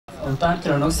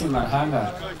utantira no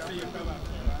simarhanga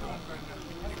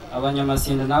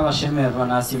abanyamasinde n'abashemerwa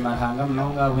nasimarhanga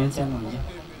mnonga wense nungi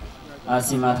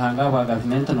asimarhanga wa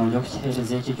government nungi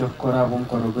kuhereza iki cyo gukora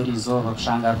bumkorogorizo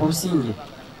bakushanga kusinge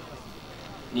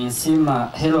ni nsima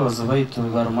heroes baitu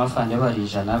barumafande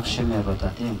barija nakushemerwa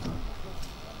tatempo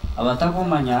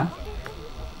abatagumanya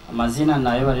amazina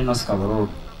nayo bari no skaboro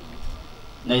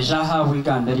naija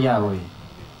wigambere yawe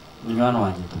munywana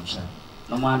wanjye Tumushabe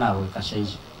no mwana wawe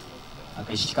Kashaija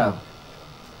akishikabo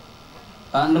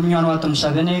ando munywana wa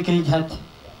Tumushabe neke igihati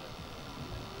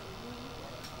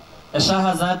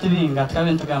eshaha zati binga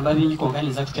twabente gamba binyi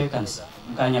konganiza kutekanisa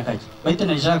mukanya kaje baite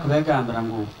naija kubegambira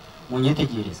ngo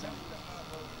munyetegereza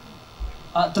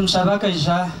Tumushabe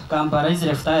akaija kampara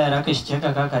izire futaya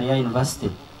akishikeka kakariya university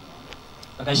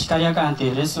akashikaria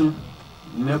kanteresum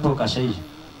mebo Kashaija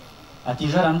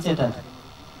atijara mtsetata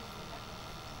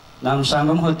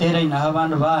namushanga muhotera ina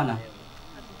abantu bana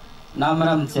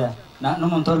namuramtse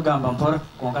n'umuntu orugamba mpora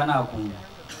konkana akumya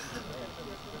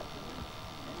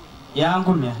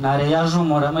yangumya nare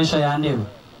yajumura amasha yandeba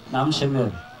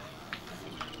namushemera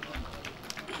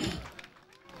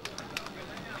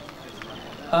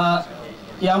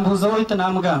yambuza wita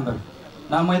namugambira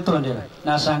namwetondera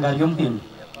nashanga ryo mpinda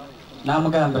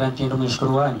namugambira ntindo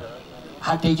mwishukuru wanyu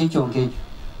hateke cyongeyo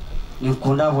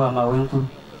nikunda bwa mawenku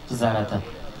kizarata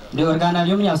ndi organa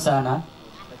ryo myasana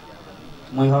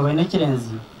muyihobe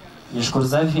nekirenzi nishukuru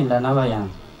zavinda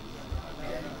n'abayanga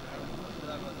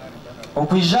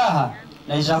okwijaha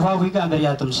naija wigambere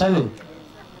ya Tumushabe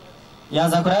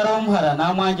yaza kurara umuhara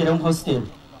namwangere mu hostel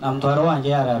namutwaro wanjye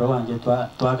yararo wanjye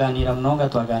twaganira mnonga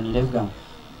twaganire vuga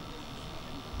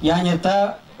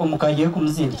yanyeta umukagiye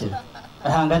kumuzindikira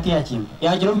hangati yakimba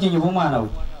yagira ubwinyi bw'umwana we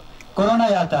corona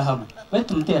yatahama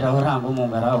betumutera horango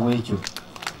umungara w'ecyo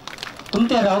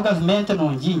tumutera government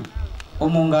nongi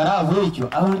umungara w'ecyo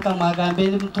abantu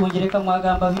kamagambe mutungire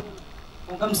kamagamba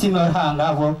ungamsima hanga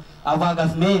abo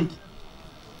government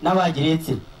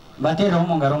n'abagiretse batera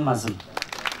umungara umazima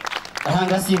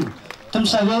hanga simu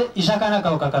Tumushabe ijakana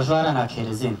kauka kajwara na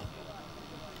kerezente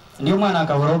ndio mwana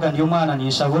akaboroga ndio mwana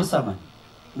ni shabursama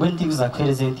bwenti kuza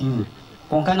kerezente ibi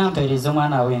konkana mpereze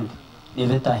mwana wende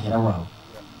nivetahira wawe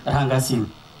hanga simu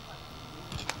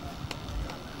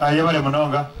ayo bare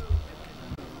munonga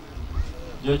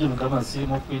Jojo kama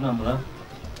simu kwinamura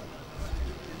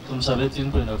Tumushabe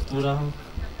tinkwe nafutura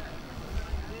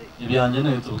ibyanje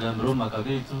ne tugambiro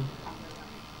makageitu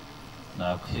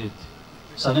na kwete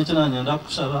sane cyane nyanda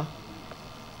kushaba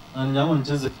nanjyango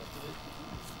ncheze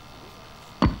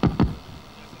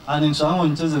nshyango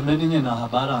ncheze mbeni nye na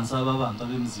balance abantu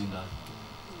b'imzinda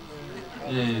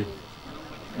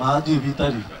mahadi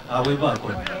bitari awe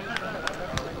bako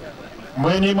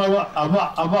mweni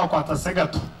aba kwata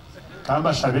segato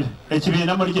kamba shabire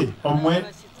ekibina muri omwe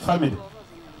family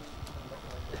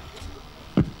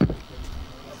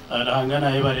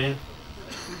arahangana ibare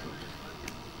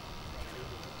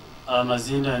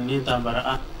amazina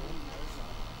nitambara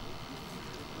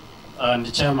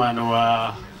and chairman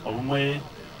wa Omwe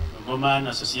Woman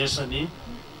Association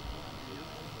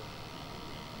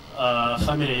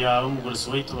family ya umugurisi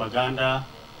wetu baganda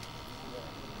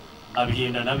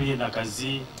abihinda nabihinda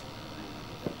kazi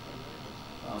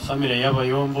family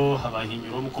y'abayombo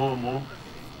abahinyura umukomo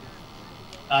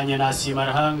anye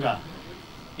nasimarahanga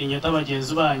inyota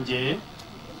bagenzi banje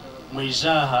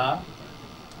muijaha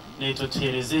neto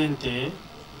therezente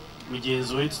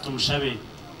mugenzi wetu Tumushabe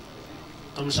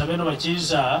no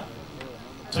bakija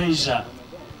toija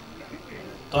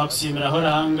twakusimira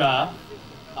horanga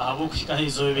abo kufika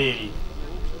hizoberi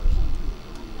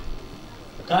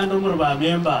kandi umuru ba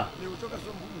member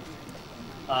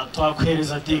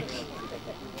twakwereza dik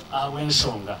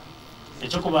awenshonga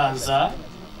ecyo kubanza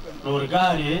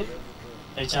n'urugare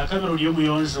ecya kabiri uriyo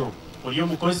muyonjo uriyo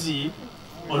mukozi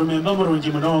urumemba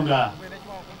murungi munonga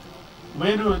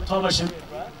mwenu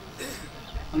twabashimirwa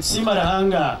nsima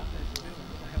rahanga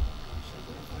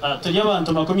turi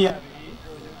abantu 20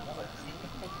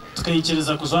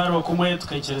 tukayikiriza kuzwarwa kumwe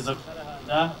tukayikiriza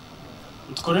kuda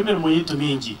tukoremera muyitu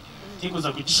mingi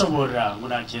tikuza kugishobora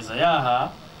ngunakeza yaha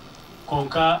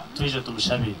konka twije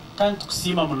Tumushabe kandi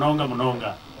tukusima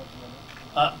munonga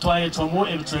twayetwamo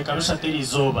ebitreka bishateri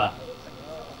izoba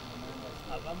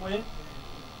abamwe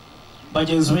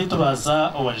bagenzi betu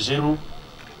baza owajeru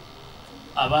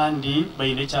abandi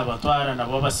bayine cyabatwara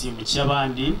nabo basimbukiye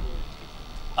abandi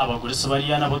abagurisi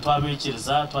bariya nabo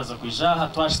twabikiriza twaza kwijaha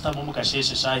twashitamo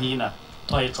mukasheshe shahina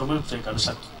twayetwamo ebitreka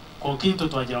bishatu konkito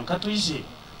twagira nka twije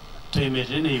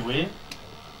twemerere newe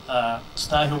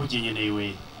stahe ubugenye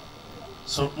newe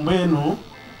so mwenu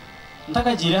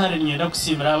ndakagire hari nyenda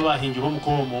kusimira abahingi bo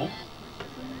mukomo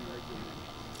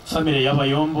family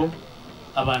y'abayombo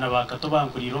abana bakato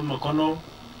bankurira umukono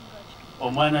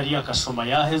omwana ari akashoma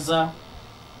yaheza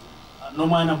no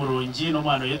mwana murungi no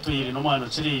mwana yetoyire no mwana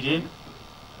ucerire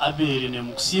abere ne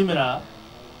mukusimira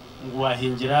ngo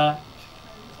wahingira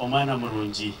omwana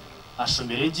murungi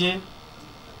ashomereje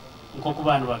nko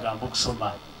kubana bagamba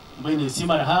kushoma mbene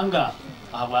nsimara hanga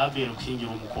aba abere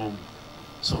kuhingira umukomo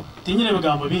so tinyire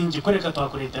bigambo bingi koreka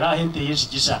twakuretera hente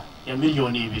yeshigisha ya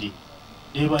miliyoni 2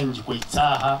 reba njiko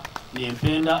itsaha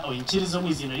nempenda oyinkirizo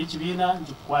mwizina y'ikibina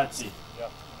ngikwatse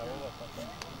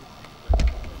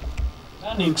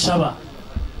kandi nkushaba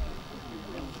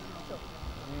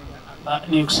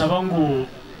ninkushaba ngo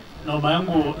noma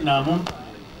yangu namu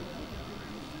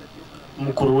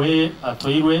mukuru we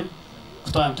atoyirwe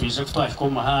kutwantwije kutwafika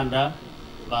mu mahanda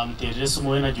bamuterere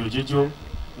sumuwe na jojojo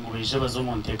ngo beje bazo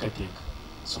mu ntekateka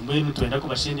so mbwe nitwenda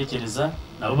kubashendekereza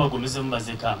nabo bagumize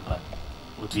mubaze kampani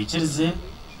utwikirize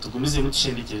tugumize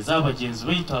mutushendekereza abagenzi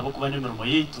baitu abo kuba nemirimo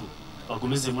yitu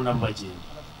bagumize mu nabo bagenda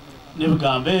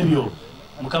nebigambo ebyo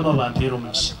mukama bampero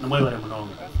muci nomwe bare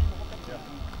munonga.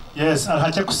 Yes,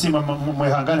 alhache kusima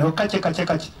mwihangane ho kake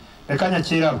rekanya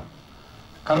kirabo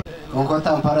ngo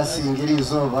tampara singiri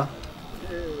izoba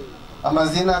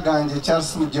amazina ganje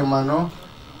Charles Mujemano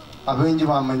abengi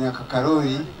bamanya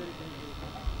kakarori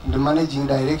the managing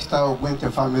director of Gwente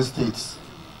Farm Estates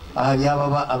ahari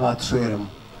ababa abatweremo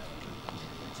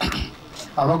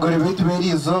abagore bitu beri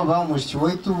izoba umushiki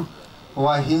wetu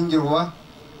wahingirwa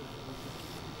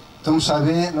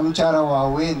Tumushabe na mchara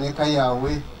wawe neka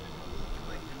yawe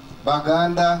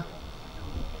baganda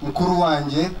mukuru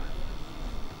wanje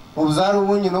ubuzaro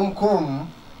bunyi no mukomu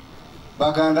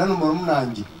baganda n'umurumu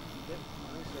nanjye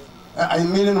I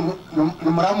mean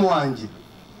numuramu wanje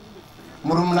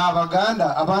murumu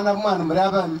nabaganda abana mwana muri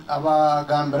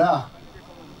abagambira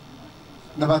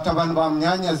nabatabana ba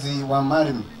mnyanyazi wa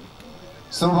marimi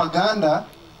so baganda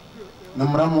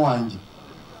numuramu wanje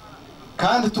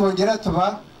kandi tuongera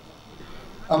tuba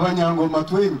abanyangoma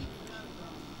twembi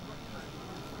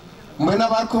mwena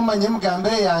bakomanye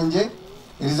mugambere yanjye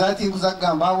irizati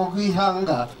kuzagamba abo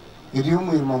kwihanga iri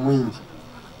umwirimo mwingi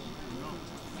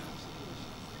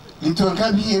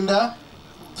litonka bienda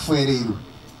tfereiro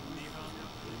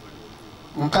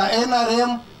nka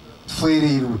NRM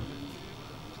tfereiro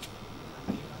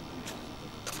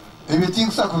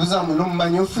ebitingu sakubiza mu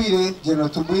manyo fire geno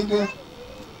tubinde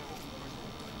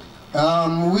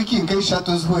wiki nkesha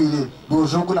tozhoire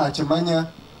bojogu nakimanya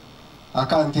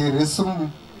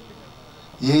akanteresumu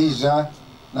yeija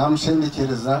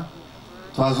namushendekereza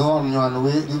twazo umnywana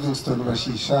we Livingstone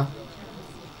bashisha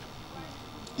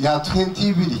ya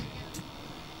 22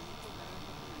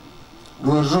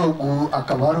 rojogu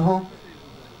akabarho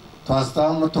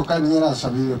twasta motoka nyera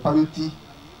shabire pamiti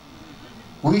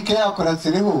wiki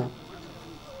yakoratsereho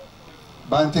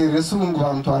banteresumu ngo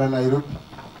bamutwara Nairobi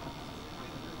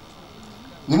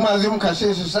nimaze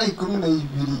mukasheshe sha 12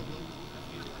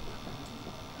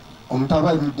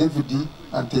 Omutabari David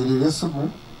anterere subu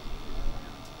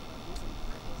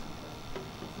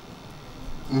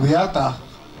nguyata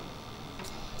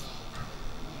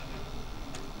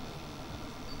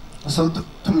so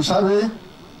Tumushabe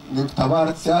ni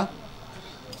tabartya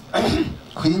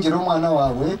kwinjira umwana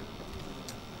wawe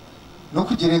no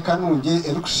kugereka nunge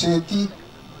erukusheti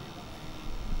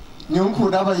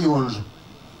nyunkura abayonje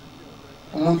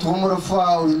umuntu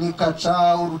w'umurufa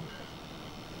urinikaca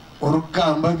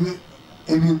urugamba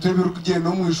ebintu ebirukugenda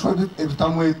omwishwa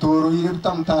ebitamwetoroire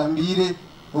bitamutambire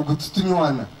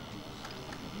ogututunywana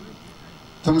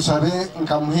Tumushabe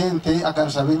nkamuhente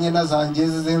akanshabe nyena zanje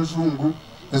z'enjungu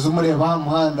ezumureba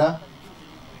muhanda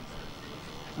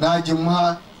naje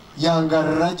muha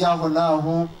yangarara jyaho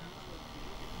naho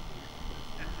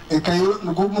ekayo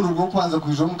nugo kwanza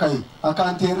kwijo mukayi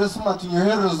akantere suma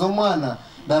tunyoherezo mwana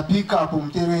na pick up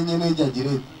mutere nyene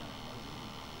jagire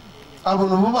abo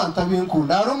no banta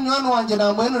binkunda ari umwana wanje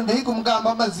namweno ndahiko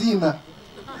mugamba amazina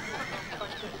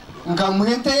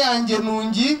nkamuhente yanjye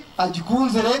nungi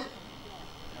agikunzere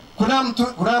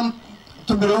kuram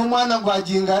tumbere umwana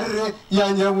ngwagingarire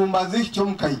yangira ngumbazi cyo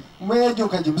mukayi mwejo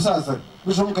kaje musasa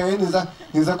bisho mukayi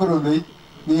niza korondei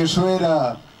ni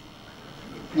shwera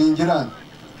ningirana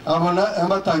abona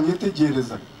ambatangiye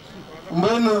tegereza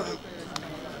mbeno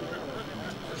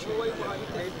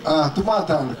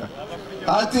tumatandika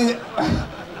ati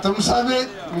Tumushabe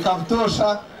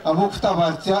nkabutosha abo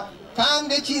kutabartya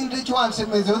kandi ikindi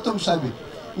cyansemeze Tumushabe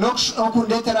no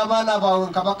kundetera abana bawe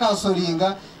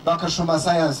nkabakasoringa bakashoma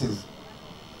sciences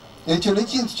ecyo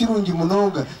n'ikintu kirungi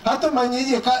munonga hato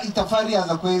manyiriye ka itafari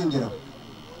yaza kwengera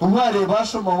ubware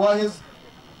bashoma waheze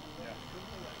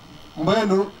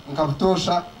mbeno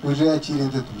nkabutosha uje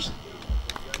yakirenze Tumushabe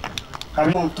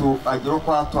umuntu agira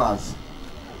kwa twaza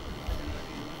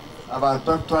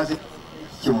abantu twaze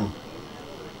kimwe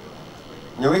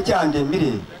nyewe cyane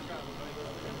mbere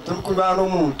turukubana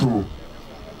n'umuntu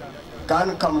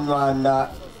kandi kamwana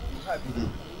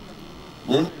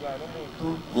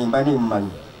nimba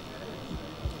nimanye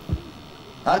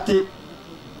ati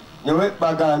nyewe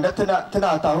baganda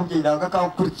tenatahubwira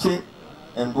ngakakurikiye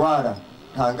endwara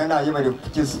ntanga nayo bari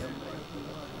kukiza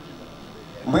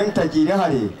mwe ntagira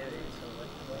hari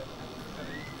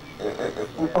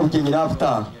ubugeni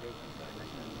after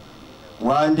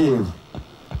wandeba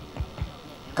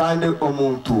kandi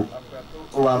omuntu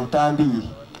wamutambire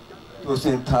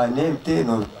tosentane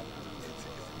mteno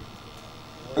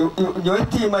nyowe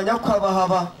timanya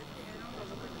kwabahaba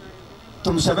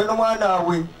Tumushabe n'umwana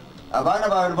we abana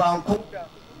bawe banku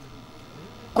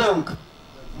konka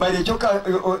bari cyo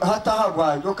hata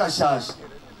hagwanjo kashasha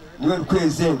niwe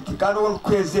present kandi won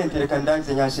present reka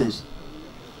ndanze nyasheshe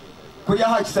kuri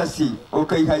ahakisasi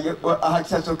okayihaye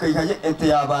ahakisasi okayihaye ente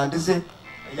yabandize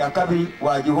ya kabiri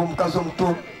wagiho mukazo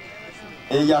muto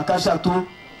ya kashatu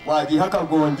wagiha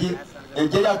kagongi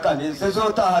eje yakane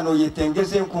sezo tahano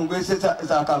yetengeze nkungwese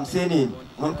za kamseni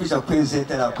non kwisha present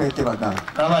na kwete baganga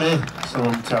abare so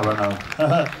mcyabana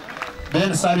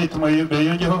ben sabi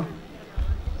tumuyongeho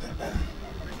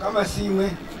kama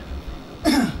simwe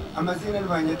amazina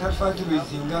rwanye tafatu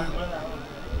bizinga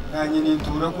nanye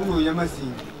nintura kuno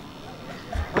y'amazinga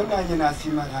ko nanye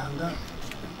nasimaranga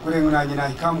kurenga nanye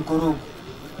nahikamukoro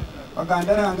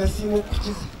baganda ranga simu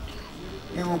kukiza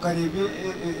ego karebe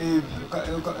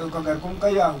ukagaruka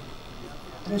yawe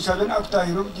Tumushabe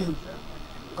nakutahira ubugeni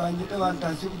kangita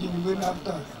bantasi ubugeni bwe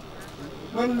nakutahira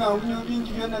none nawe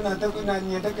bingi byona natakwe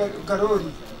nanyenda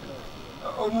karori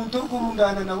omuntu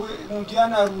kurundana nawe umuntu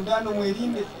yanarundana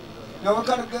mwerinde nawe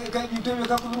kabintu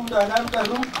bikakurundana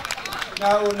arugaro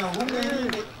nawe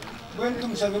nahumwerinde bwe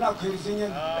Tumushabe nakwirize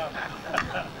nyene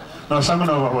nashanga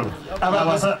nabahora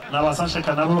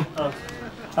nabasasheka nabo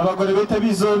abagore bita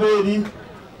bizoberi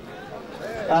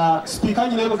speaker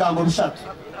nyine bugambo bishatu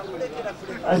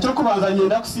cyo kubanza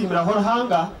nyenda kusimira ho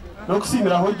hanga no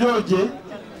kusimira ho George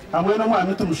hamwe no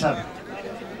mwami Tumushabe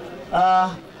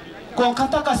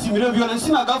konkata kasimiro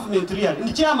violence na government real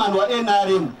ndi chairman wa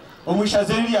NRM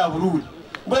omushazeri ya Bururi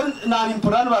mbwe nani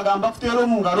mpurano bagamba kutero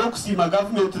mu ngaro kusima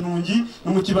government nungi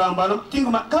numukibambano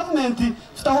tinguma government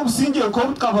fitaho busingiye ko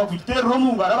bukava kutero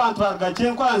mu ngaro abantu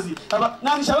bagace kwanzi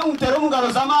nani shaba mutero mu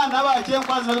ngaro zamana abace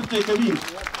kwanzi babiteke bintu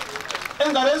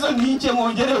engarezo ninke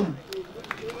mongeremu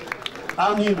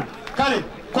amina kale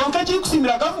konka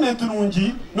kusimira government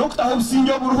nungi no kutaho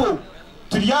busingiye buruho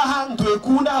turiyaha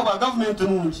ntwekunda aba government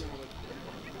nungi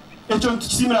echo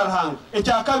ntukisimira rahanga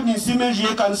ecyakabi nisimeje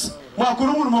kanisa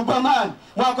mwakuru mu mubamani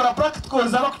mwakora practical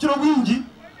zaba kukiro bwingi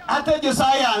atege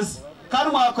science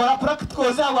kandi mwakora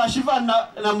practical zaba shivana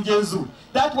na mgenzu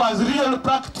that was real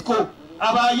practical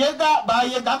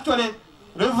bayega actually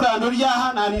reverend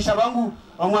oriyaha nanisha bangu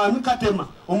omwami katema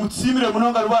omutsimire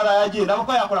munonga rwara yagenda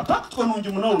bako yakora practical nungi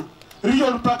munonga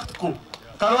real practical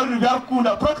karori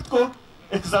byakunda practical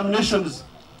examinations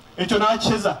echo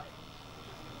nacheza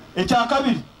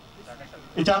ecyakabiri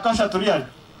ecyakashatu real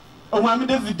omwami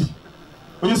David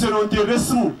uyese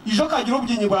ronteresimu ijo kagira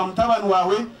ubyenyi bwa mutabani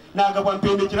wawe nagabwa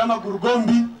mpendekira amaguru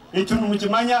gombi ecyo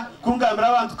numukimanya kungambira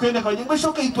abantu kwende kanye ngo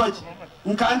shoke itwaje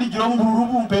nkandi giro mbururu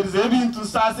bumpereze bintu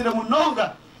sasire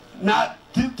munonga na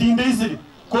tindezire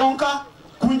konka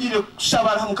kungire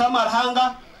shabara mukamara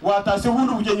hanga watase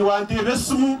bundu ubyenyi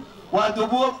wanteresimu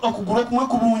wadobo okuguro kumwe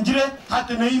kubungire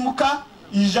hate neyimuka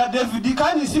ija David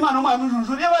kandi sima no mwami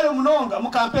jujuri yabare munonga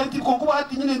mu campaign konkuba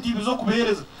hati nyine ndibizo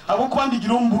kubereza abo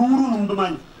kwandikira umbururu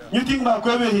numdomanya nyuting ba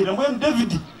kwebehira mwe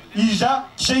David ija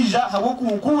sheija habo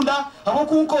kunkunda habo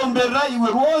kunkombera iwe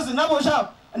rose nabo sha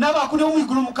nabakuri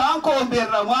umwiguru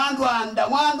mukankombera mwandwanda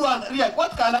real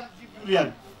what can I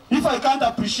real if I can't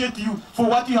appreciate you for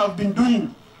what you have been doing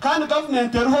kan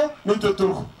government erho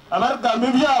netotorho abargambe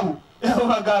byabo ebo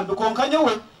bagambe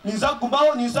konkanyewe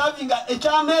nizakumbaho nisavinga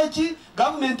echamechi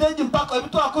government eji mpaka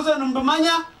ebitwakoze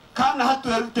numbamanya kana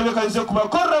hatubekanize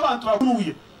kubakorra abantu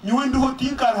bakunuye niwe ndiho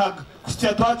tinkarhaga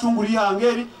kusitya twacunguri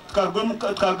hangeri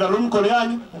tukargarura mukoro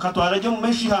yanyu mukatwaraje mu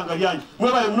meshi hangari yanyu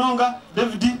mwe baye munonga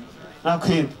David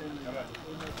nakwenda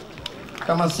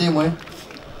kama simwe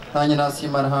tanye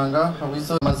nasimara hanga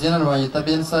abizo mazina rwanyita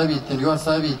Ben Sabiti ndiwa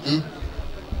Sabiti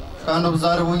kandi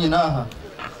ubuzare bunyinaha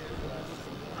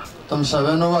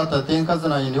Tumushabe no batatenka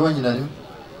zana nyindi wanyinari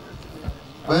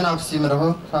we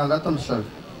nakusimiraho hanga Tumushabe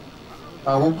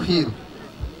abo kwiru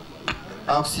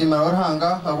akusimira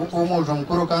orhanga abo kumujo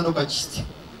mukuru kandi ukakiti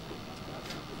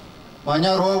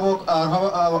manya robo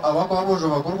abako babojo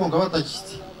bakuru ngo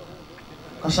batakiti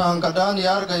kashanga dani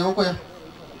yarga yuko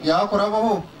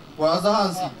yakorabaho waza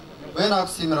hansi we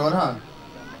nakusimira warhanga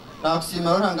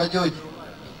nakusimira warhanga joje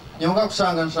nyonga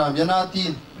kushanga nshambye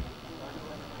natini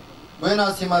we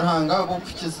nasimara hanga abo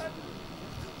kukiza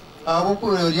abo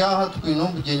kurero yaha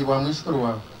twinumbugenyi bwa mwishukuru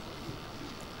wawe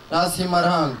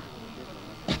nasimara hanga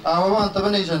abo bantu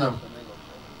baneje nabo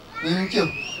nimukyo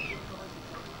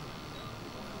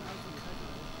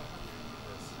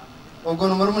ubwo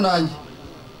numuri munange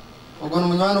ubwo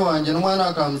n'umunywana wanjye n'umwana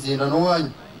akamzinda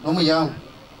n'uwanyu n'umuyangu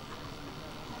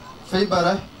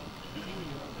Feibara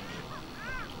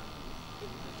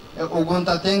ubwo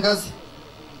ntatengaze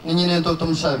ni nyine nto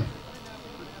Tumushabe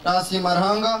nasimara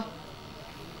hanga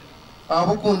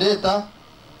abo kundeta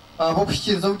abo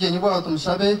kushikiriza ubugenyi bwa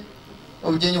Tumushabe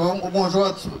ubugenyi bw'umujo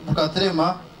wa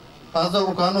bukatrema haza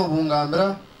ukano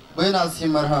bungambira bwe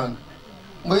nasimara hanga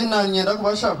bwe nanyenda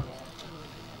kubashaba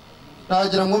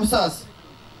nagira mu busasi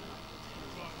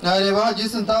nareba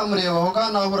hagise ntamureba ho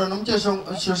kana ahura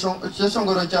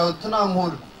n'umukeshongoro cyawe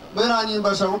tunamuhura bwe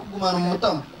nanimbasha kugumana mu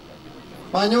mutama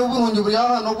manye uburungi buri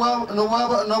aha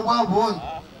no bwabonye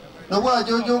no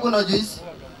bwajojo gunagise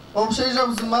obusheje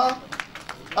buzima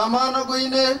amana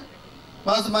goine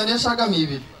mazimane shaga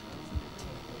mibiri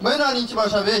bwe nani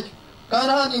kibasha beke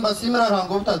kana hani mbasimira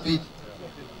rango butatwite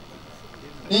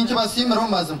ninki basimira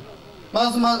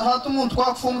mazima hatu umuntu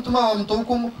twakufa mutuma wa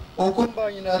mutukumu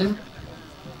okumbanye nari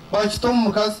bakitomu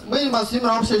mukazi bwe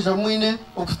basimira obusheje mwine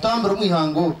okutambira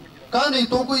mwihango kandi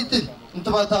itoku iti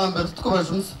ntubatambira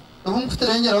tukubajumsa ubu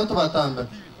mkutirengera aho tubatambira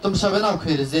Tumushabe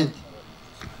nakwerezente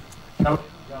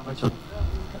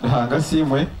hanga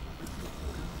simwe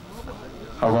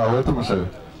abawe Tumushabe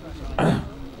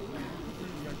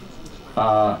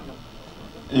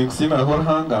inkusimira ho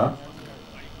hanga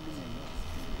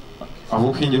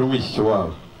abo kwingira umwishyyo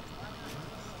wawe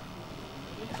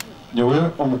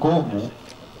nyewe umukomu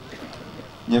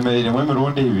nyemerere mwe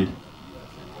mirundi ibiri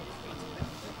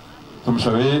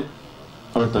Tumushabe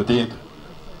abatatenda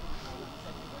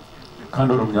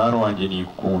kandi urumwana wanjye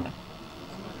nikukunda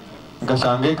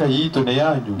ngashange kayitone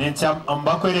yanyu nensya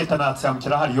ambako leta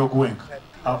natsyamukira hari yo guwenga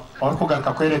aho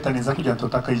kugaruka ko leta niza kujya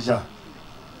tutakayija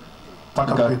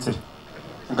paka kwetsere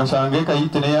ngashange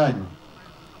kayitone yanyu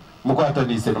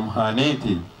mukwatanise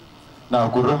n'umuhanete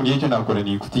nakurura mu gihe cyo nakora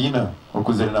nikutina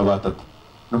okuzera na batatu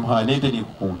n'umuhanete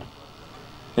nikukunda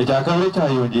ecyakabiri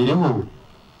cyayongereho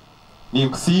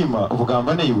nikusima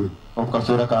ubugamba niwe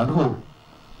ukashora kandi ho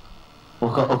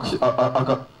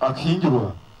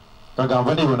akihingirwa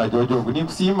kagamba niwe na jojo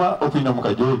nikusima opina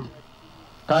mukajojo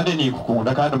kandi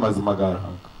nikukunda kandi mazima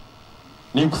garahanga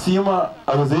nikusima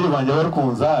abazeri banje bari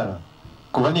kunzara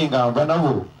kuba ningamba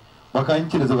nabo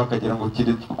bakanyikiriza bakagira ngo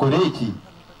ukore iki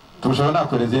Tumushabe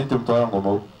nakorezente mutwara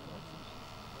ngoma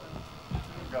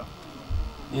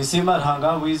nisima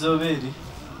hanga bwizoberi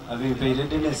abipere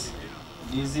denesi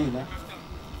dizina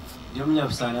ndio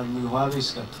mnyabusana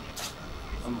mwihwabishikatu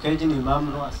Omukeji ni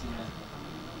mamu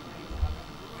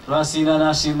Rwasina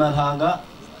nashima hanga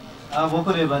abo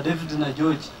kureba David na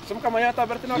George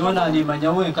yona ni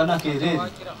manyawe kana kerere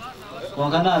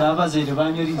wangana arabazere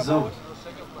banyorizo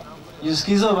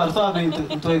yuskizo bartwa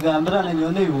ntwegambira na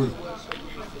nyone iwe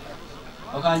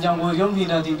okanja ngo yo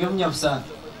mpira ati ndio mnyabusana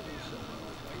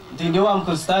ndio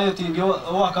wamkustayo ndio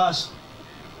wakash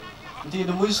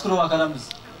ndio muiskuru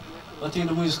wakaramizi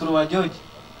ndio muiskuru wa George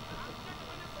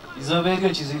izobero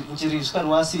nchirishika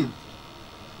Rwasina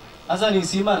aza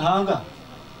nisima hanga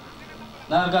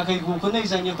narga kai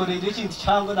gukuneza nyekorere kintu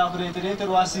cyango nakureterete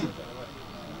Rwasina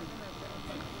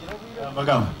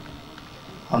bagamba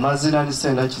amazina ni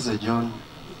Sendakize John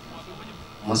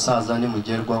musaza ni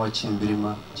mugerwa wa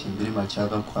Kimbirima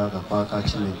cyaga kwa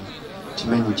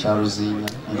kimenyi cya Ruzinya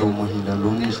ndo umuhinda ndo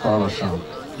umwishwa w'abashamba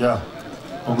ya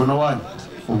ubwo no wani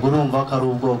ubwo urumva ko ari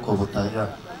ubwoko butaya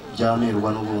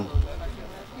byamirwa n'ubundi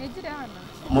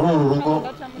muri uru rugo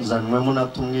nzanywemo na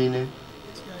Tumwine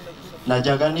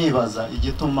najyaga nibaza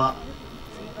igituma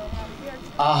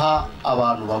aha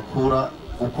abantu bakura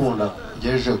gukunda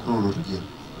geje kuri uru rugero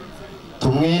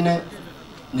Tumwine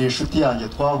ni inshuti yanjye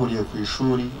twahuriye ku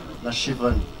ishuri na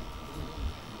Shivani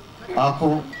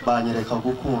ako banyereka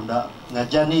gukunda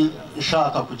nkajya ni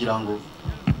nshaka kugira ngo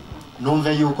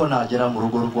numve yuko nagera mu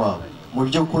rugo rwabo mu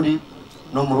by'ukuri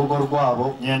no mu rugo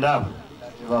rwabo nyendabo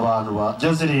abantu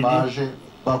baje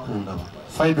bakunda ba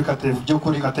Faibe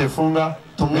by'ukuri katefunga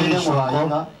Tumwine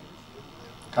muhayinka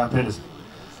kapereza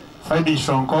Faibe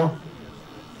Shonko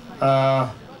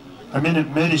amene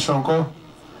Mary Shonko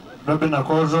Robe na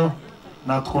Kojo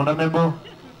na Tukunda Mebo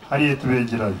hariye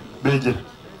tubegerayo begera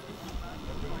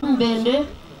mbende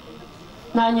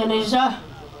nanyeneja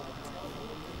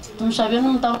Tumushabe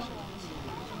n'umutaho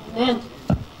nende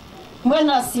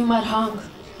mwena simarhanga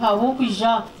habo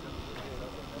kwija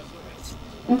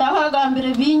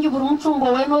ndahagambire bingi buri mucungo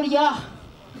weno rya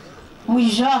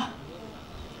mwija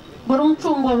buri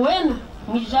mucungo wena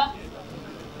mwija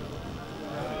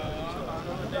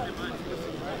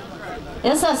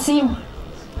esa sima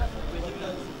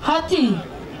hati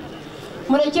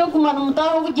mureke kumana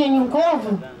mutaho bugenyi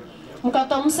nkovu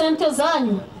mukata musente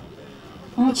zanyu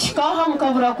mukikaha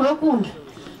mukabura kwekunda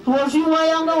woji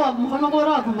wayanga wa muhono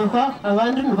gora kumekwa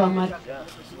abandi nubamara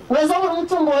weza buri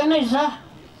mutungo weneja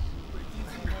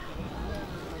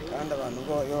kandi abantu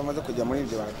bo bamaze kujya muri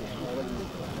ibyo bantu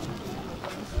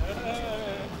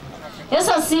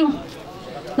esa simu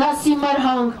na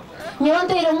simarhanga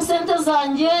nyondeire musente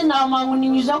zanjye namangu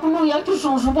ninyija kunuya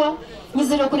kishunjubwa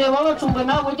nyizire kureba abacunga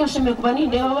nabo cyo sheme kuba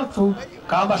nindeba abacunga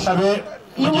Kamushabe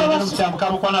mugende n'umucyambuka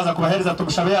muko naza kubahereza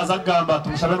Tumushabe yazagamba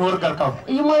Tumushabe n'urugarukaho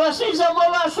imwe bashijamo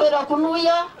bashwera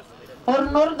kunuya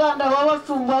ornorganda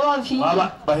wabacunga bafi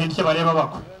baba bahindike bareba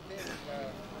bako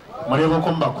murebo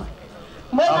ko mbako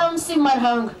mbona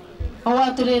msimarhanga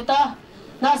awatureta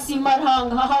na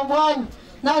simarhanga habwanyu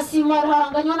na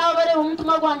simarhanga nyona bare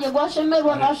umutuma gwanjye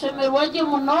gwashemerwa nashemerwa je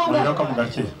munonga rero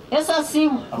kamugake esa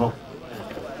simu abo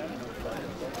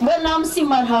mbona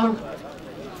msimarhanga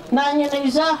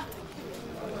nanyeneja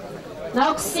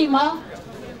nakusima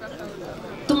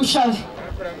Tumushabe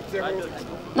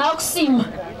nakusima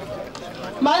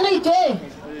mana ite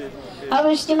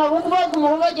abishikina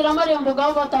bukubaguma bagira amarembo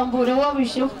gabo batambure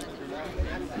wabisheho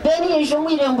beni ejo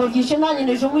mwirembo ryishe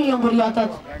nanye ejo mwirembo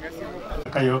ryatatu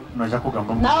kayo noja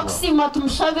kugamba mu nakusima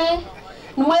Tumushabe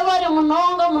nimwe bare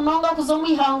munonga kuzo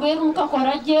mwihangwe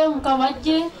mukakoraje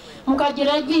mukabaje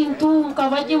mukagira ibintu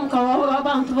mukabaje mukabaho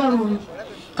abantu barundi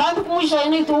kandi kumujaye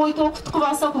nito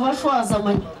tukubasa kubashwaza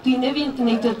manya twine bintu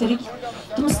nito teriki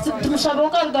Tumushabe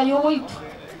ukargayo witu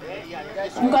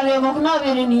mukareba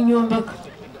kunabere ninyombeka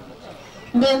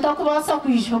mbenda kubasa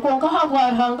kwisha konka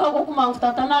habwarhanga ko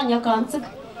kumangutata nanya kansiga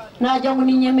najya ngo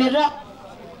ninyemera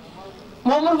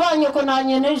mumuvanye ko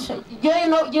nanyenesha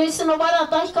je sino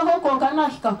baratashika ko konka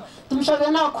nashika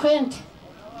Tumushabe nakwende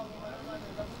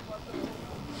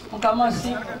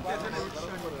mukamasi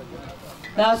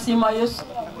nasima Yesu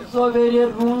zobere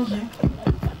rungi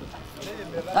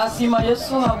nasima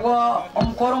Yesu habwa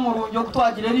omukoro murungi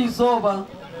okutwagira erizoba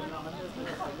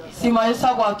sima Yesu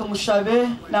habwa Tumushabe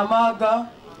namaga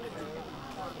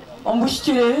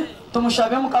ombushikire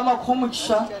Tumushabe mukama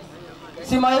kuhumukisha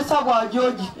sima Yesu habwa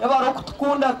jogi yabara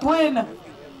okutukunda twena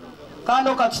kandi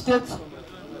okatutetsa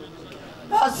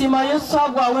nasima Yesu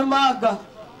habwa we maga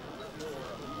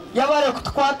yabare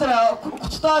kutukwatira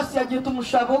kututasya gihe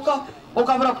Tumushabe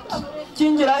ukabura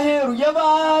kingira heru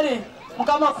yabare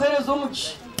mukama kuhereza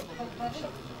umugisha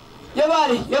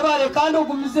yabare kandi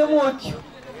ugumize mutyo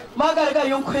magarega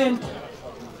yonkwenda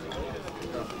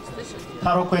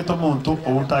taro kweto muntu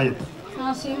ubutayita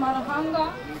nasimarahanga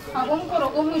abomukoro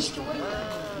gomwishikuri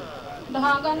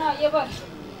ndahanga naye bari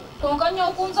tonganya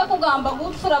ukunza kugamba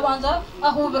gutfura abanza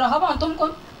ahubira abantu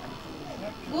mkono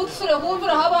gutfure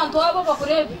hubira abantu abo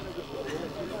bakurebe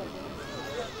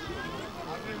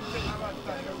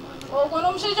ogo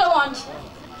nomushija wanje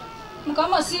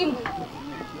mukama simu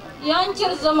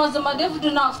yankiriza mazima David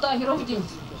nafutahira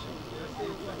ubugenge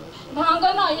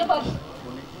ndahanga naye bari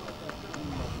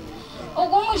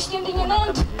ogo mushikindi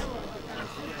nyinandi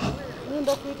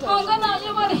ndahanga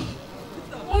naye bari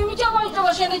mwimike abantu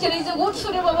bashendekereze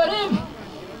gutfure babarebe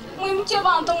mwimike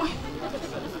abantu mwe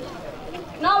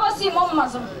nabasima mu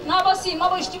mazima nabasima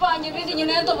bashiki banje bindi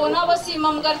nyine ntobo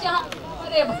nabasima mugarya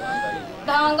reba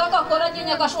ndahanga gakora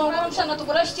genya gashongo mshana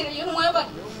tukurashikire y'umweba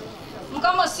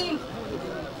mukama simu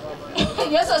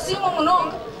Yesu simu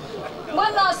munonga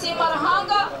mbona sima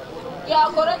rahanga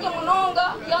yakora ge munonga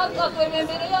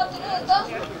yatwebembere yatureta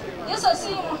Yesu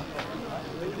simu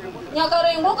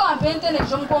nyakarengo kampente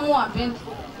nejo mkomo wampente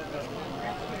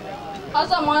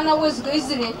aza mwana wezwe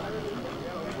izire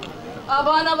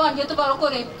abana banje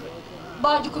tubarokore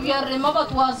baje kubyarema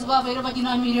batwazi babere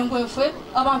baginamire ngo efwe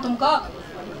abantu mukaka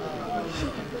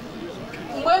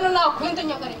ngweno nakwende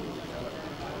nyakare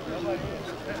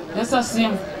esa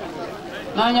simu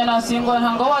nanya nasingo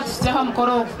ntango watseha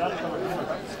mukorogo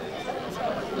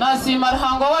nasima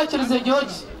ntango wakirize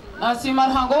George nasima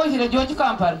ntango wohire George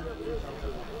Kampala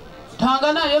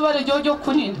tanga naye bare George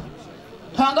kurinda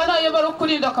tanga naye bare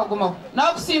kurinda kagumaho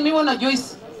nakusima ibona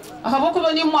Joyce ahabo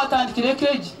kuba ni mwatandikire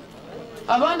keji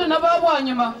abandi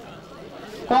nababwanyuma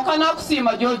konka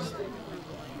nakusima George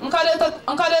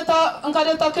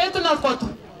nkareta ketu na foto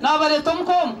nabareta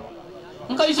mkomo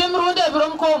nkaje mirundi ebiro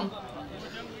mkomo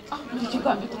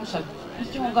murikigambe Tumushabe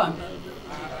murikigambe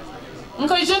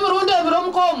nkaije mirundi ebiro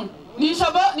mukomu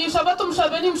nishaba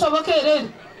tumushabe nimushaba kerere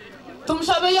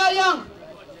tumushabe yayanga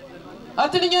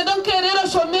ati ninyenda nkerera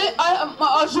shome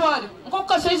ajwari nko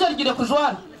kashaija rigire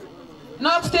kujwara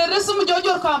nakuteresa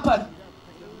umujyojo Kampala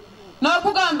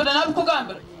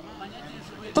nakugambira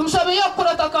tumushabe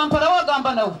yakurata Kampala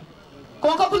wagamba nawe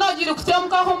konka kunagire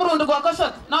kutyamukaho murundi gwa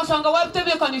kashatu nashanga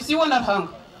wabitebekanisi wona rhanga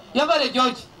yabare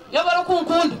joji yabare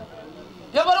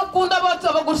kunkunda batse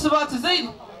abagurusi batse zaidi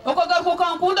okagaruka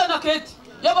kankunda na keti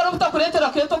yabare butakuretera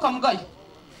keto kamugaye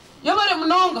yabare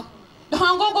munonga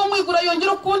hango go mwigura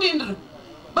yongera kundindira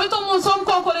baito umunsi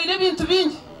omukonkorere ibintu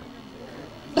bingi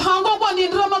hango go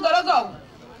ndindira amagara gawe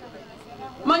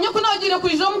manye kunagire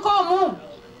kwija mukomu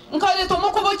nkareta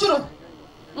omukubokiro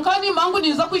nkani mangu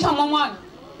niza kwisha mwana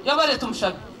yabare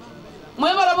tumushabe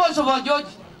mwe baraboje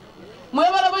bajoji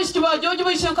mwe baraboje bajoji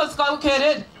bishenka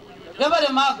zikakerere yabare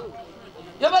maga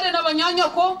yabare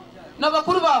nabanyanyako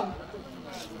nabakuru bawe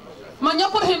manya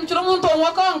kurhimkira umuntu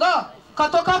wakanga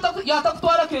katokata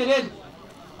yatakutwara kerere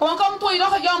konka mutwira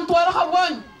yamtwara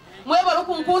habwanyu mwe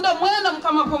barukunkunda mwena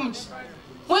mukama pomji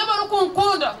mwe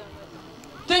barukunkunda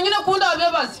tengine kunda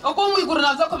abebazi oko mwiguru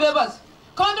naza kubebazi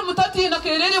kandi mutatina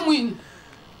kerere mwini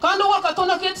kandi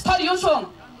wakatona keti tari yoshonga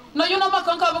nayo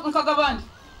namakanka nkagabandi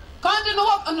kandi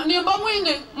no nimba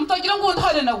mwine mutagira ngo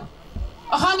ndhare nawe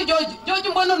ahandi joji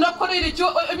mbona ndakorera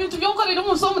icyo ibintu byokorera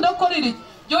umusomo ndakorera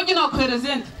joji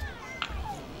nakwerezente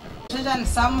Jana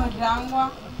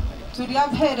samurangwa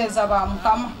turiyabhereza ba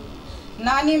mukama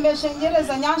nani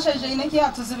mbeshengereza nyansheje ineki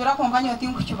yatuzibira ko nkanyo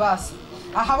tinku kibasa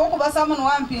ahabo kubasama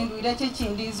nwampindwire cye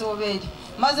kindi izobere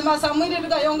mazima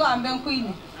samwirira yo ngambe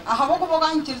nkwine ahabo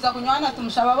kubogankiriza kunywana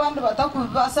tumushaba abandi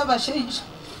batakubasa basheje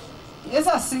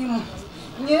yesa simu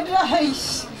nyerira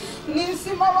heish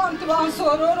nisima abantu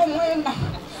bansororo mwena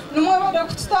numwe bada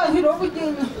kutahiro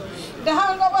bugenyi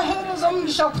dahanga baherezo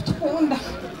mugisha kutukunda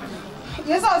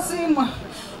yesa simu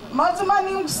mazima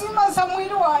ninkusima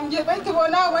samwiri wanje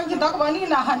betibona wanje ndakubani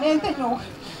na hanente nyoka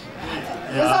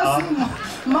yesa simu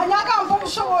manyaka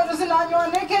mpushobora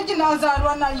zinanyoneke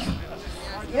jinazarwa nayo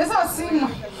yesa simu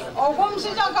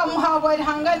ogumshija kamuhabari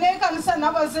hangane kanisa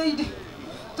nabazaidi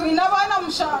tuina bana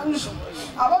mushanju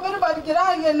ababiri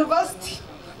babigira university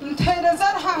ntereza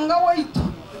hanga waitu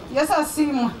yesa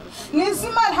simu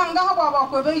nisima hanga haba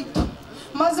bakwebeitu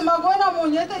mazima gona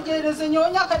munyetegereze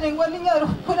nyonya karengwa ninyaro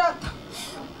kurata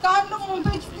kandi umuntu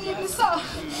kitimisa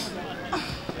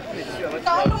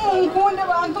kandi munkunde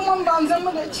bantu mumbanze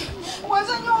mureke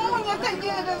waza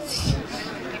nyomunyetegereze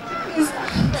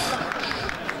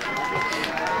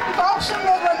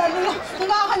Pakshimera nina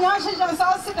ngaha nyashe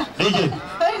jansasira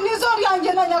nizori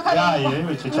yanjye na nyakare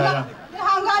yewe cicaya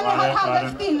hangane hanga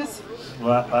kitinisi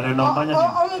bare no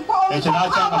manya ece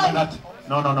nachanga manati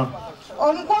no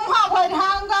omkomha bari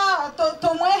hanga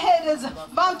tomwehereza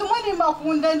bantu muri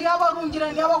makunde ndi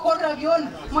abarungira ndi abakorera byona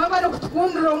mwe bari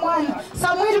kutukundira omwana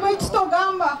samwiri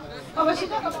bekitogamba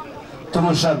abashitaka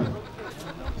tumushabe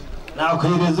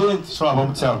nakwireze nti shwaba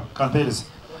mutyawe kampereze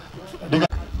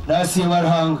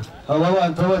nasimarhanga aba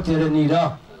bantu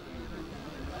bateranira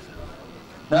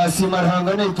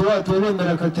nasimarhanga nituba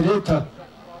turemera katereta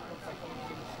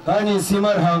kandi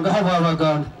nsimarhanga haba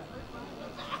abaganda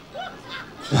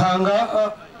hanga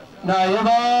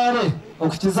nayebare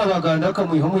okukiza abaganda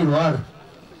akamuiha mwirwara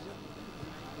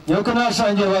yoko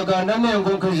nashangiye abaganda nengo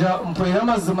nkaja mpwera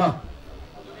amazima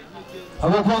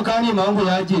abo kwankani impamvu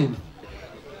yagenda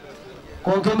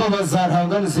konke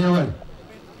mbabazarhanga nizebare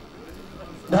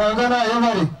ndanga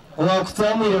nayebare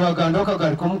wakutsamwire baganda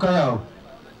okagarika omuka yawe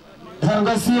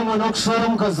ndanga simu nokushora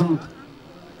omukazi muto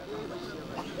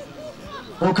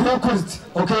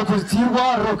okekuriti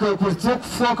irwariro okekuriti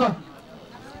okufoka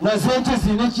na sente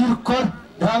zine ekirikukora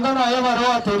ndanga nayebare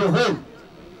watere hwene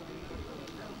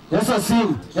yesa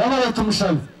simu yabare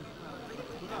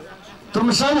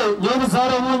tumushabe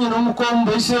nyobuzara munyi nomukomu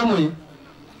baishemwe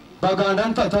baganda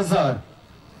ntatazara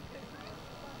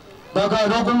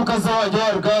baganda ogumukazi wanje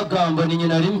warigagamba ni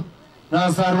nyina rimwe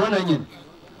nazarwa na nyina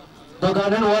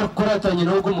baganda niwarikukurata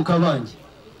nyina ogumuka banje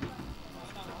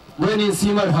mbwene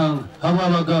nsima rihanga haba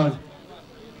baganda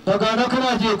baganda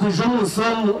kanagiye kuja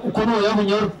omunsomu uko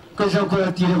noyabunyoro kaja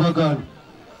nkuratire baganda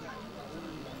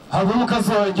haba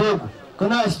omukazi wanje ogu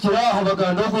kanashyikira aha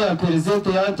baganda ogu yamperezente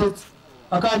yantetse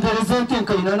akamperezente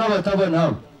nkaina n'abataba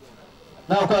nabo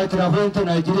nakwatira hwente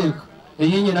nagireka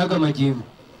eyinyinaga amagimba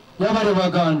yabare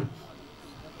baganda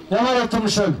yabare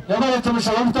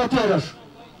tumushabe mutaterasho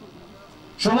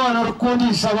shomwana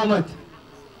rukundisha abamati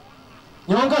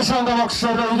nyonga shanga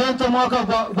bakushora irente mwaka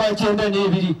gwa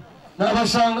 92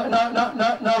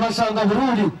 nabashanga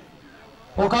bururi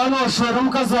okano oshora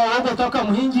omukazi wawe ogotaka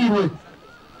muhingirwe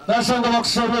nashanga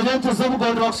bakushorera rente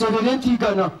z'ubugondo bakushorera rente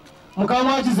igana mukaba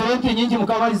mwagize rente nyingi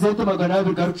mukaba mwagize rente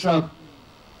 200 garushaka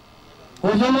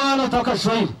uyu mwana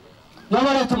utakashoyire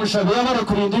yabare Tumushabe yabare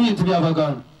kurinda ibintu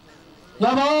by'abaganda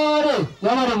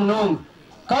yabare munonga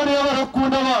kandi yabare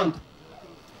kunda abantu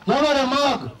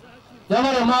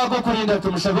yabare maga kurinda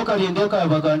Tumushabe karinde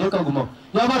kayabagande kaguma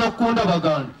yabare kunda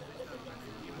abaganda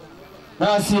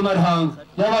nasima Ruhanga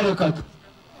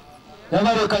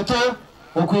yabare kato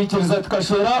okwikiriza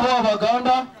tukashweraho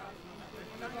abaganda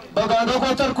ko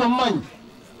atari kumanya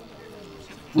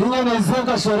ninyene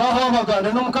zengashweraho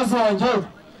abaganda n'umukazi wanjye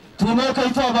twineka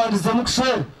itabandize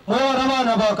mukushwera mwe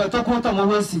warabana bakato kuta mu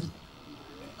wesi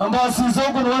ambasizo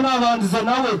guno nabandize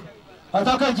nawe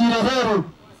atakagire hero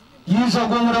yija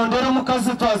ngo murondera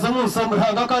umukazi twaza muso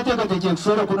Ruhanga kategategeye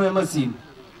kushwera kuno y'Masindi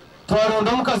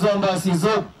twaronda umukazi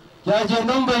wambasizo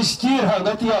yagenda mbeshikira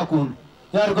hagati yakunda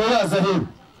yargo yaza hero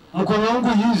mukuru wangu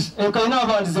yije eka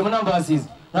inabandize munambasize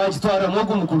nakitwara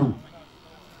mwogo mukuru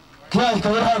kya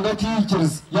ikabera hagati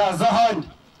y'ikiriza yaza handi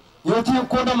yoti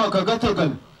ukunda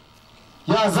makagategana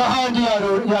yaza handi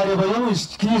yareba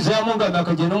yishikije yamungana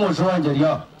akagenda umujo wanje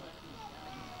ariya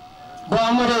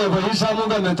bamureba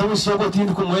yishamungana tamushoko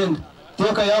tindi kumwenda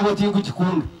teka yabo tingu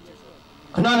kikunda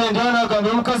kanane ndana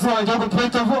gambe mukazi wanje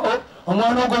gutwetevo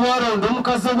omwana ogo baronda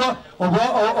omukazi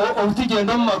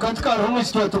obutigenda mu makati karo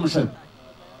omwishikira Tumushabe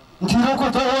ntiro ko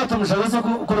tawa Tumushabe se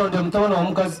kuronda mutabona wa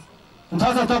mukazi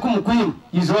ntaza takumukwima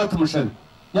yije wa Tumushabe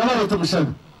yabare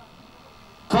Tumushabe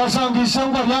twashangisha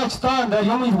ngo byakitanda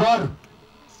yo mu ibwaro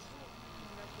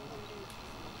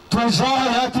twajaha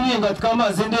yatibinga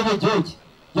tukamaze ndebe jeje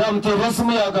yamuteresa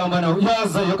mu yagamba nawe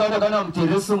yaza yo kana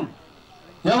muteresa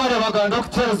yabare baganda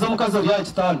okutereza omukazi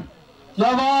byakitanda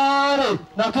yabare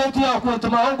na keti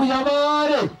yakuntuma ahubwo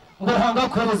yabare ngo Ruhanga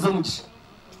kwereza umugisha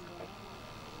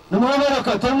nimwebere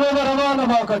kate mwebere abana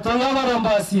bakate yabare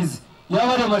mbasize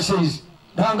yabare masheje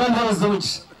Ruhanga ntereza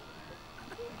umugisha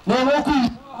nemo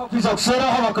kwija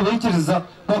kusheraho bakabikiriza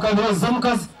bakabireza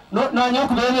omukazi nanya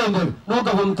kuberembere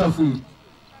nogabo mutafwiri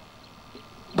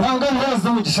Ruhanga ntereza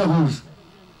umugisha buje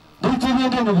ndite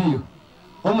ibindi nibiyo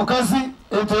omukazi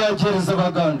ente yagereza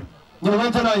abaganda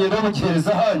nyamwete nanye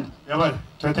ndamugereza handi yabare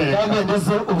twete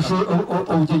yamendeze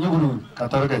ubugenyi Burundi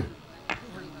katarge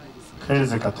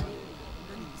khereze kata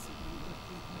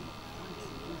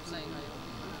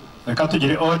reka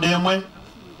tugire odemwe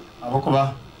abo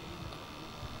kuba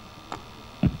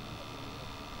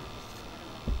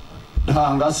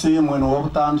Ruhanga simwe no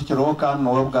butandikiro kandi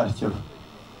no bwarikiro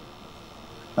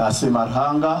nasima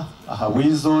Ruhanga aha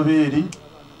wizoberi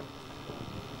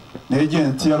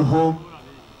negenti yarho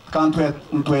kantwe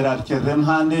ntwerarikere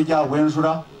mpande ya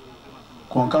wenjura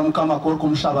konka mukama ko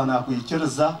kumushabana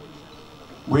kwikiriza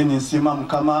ngwene nsima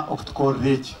mukama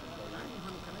okutukorreki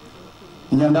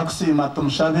inyanda kusima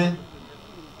Tumushabe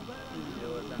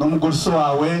n'omugurso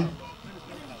wawe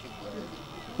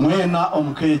mwena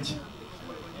omukeje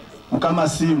mukama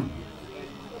simu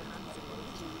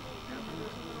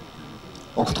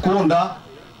okutukunda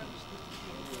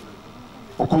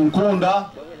okunkunda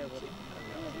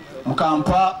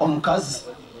mukampa omukazi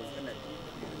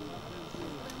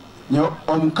nyo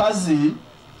omukazi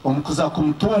omukuza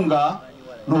kumutunga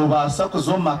nobasa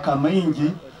kuzomaka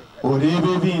maingi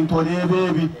orebe ebintu orebe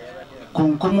ebi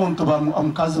konka omuntu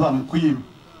omukazi bamukwima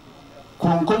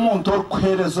konka omuntu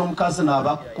orikuhereza omukazi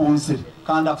naba akukunzire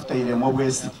kandi akutairemu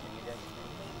obwesige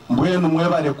mbwenu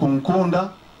mwebare kunkunda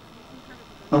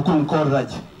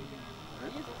nokunkorragye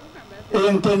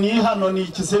ente nihano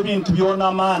nikiza ebintu byona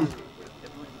amani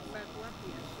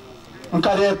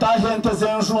nkareta ente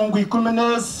z'enjungu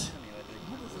 10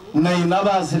 naina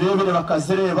bazirebere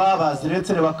bakazireba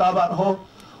baziretsere bakabariho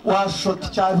washoti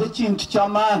cyabe kintu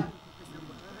cy'amani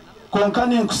konka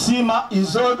ninkusima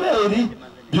izoberi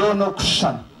byono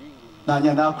kushana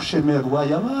nanya nakushemerwa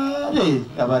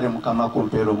yabare mukama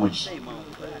kompero muji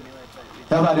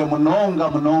yabare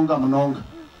munonga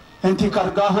enti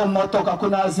kargaho motoka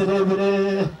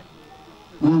kunazirebere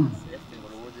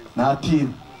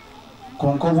natina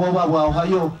konko boba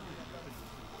bwahayo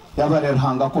yabare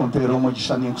Ruhanga kompero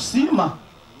mugisha ninkusima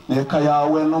neka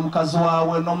yawe n'omukazi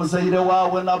wawe n'omuzaire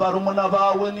wawe n'abarumuna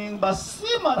bawe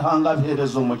nimbasima Ruhanga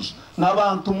bihereza umugisha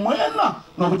n'abantu mwena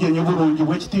n'obugenyi burungi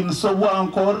bw'ekitiniso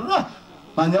bwankorra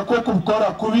manya ko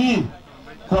kubukora kubi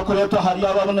kuba kuretwa hari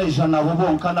ababona ijana bo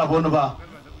bonka nabona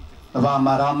ba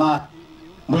marama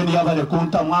mbweni yabare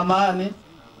kuntamwa amani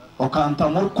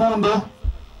okantamwa urukundo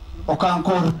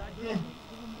okankora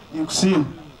ninkusima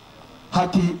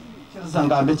hati kiriza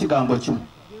ngambe ekigambo kimwe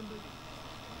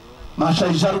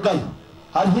mashaija rugayo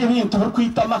hariho ebintu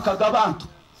birikwita amaka g'abantu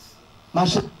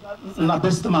masha na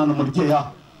best man murye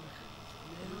yaho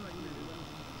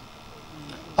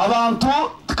abantu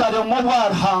tukaremo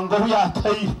bwarhango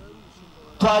yatayi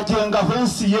twagenga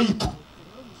hensi yitu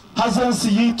hazensi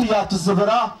yitu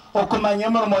yatuzibira okumanya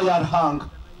imirimo yarhanga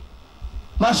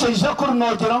mashaije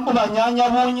kurunogera ngo banyanya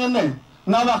bunyene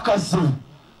n'abakazi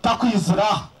takwizira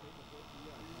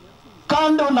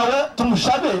kandi nawe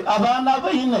tumushabe abana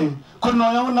bayine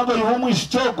kunoya n'abayiho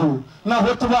mwishyogo naho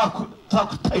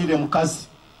takutayire mu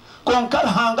kazi konkar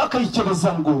hanga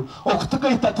kayikiriza ngo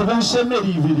okutugahita tubenshemera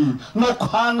ibiri no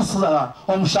kuhansa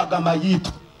omushagama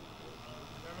yitu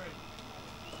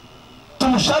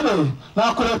tumushabe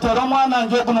nakuretera umwana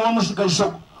ngiye no mushigaje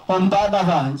ombana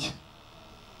banje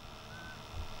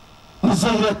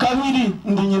Nizahire kabiri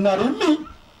ndi nyina remi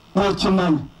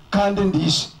nokimanya kandi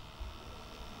ndishe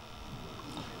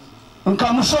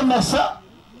nkamushomesa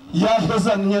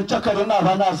yaheza nyenchakare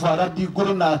n'abana azwara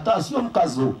diguru na atasi yo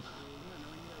mukazo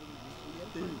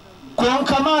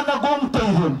konka mana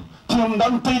gomteire timda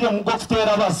mteire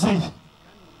mugofutera abaziye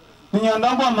ninyanda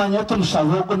ngo amanye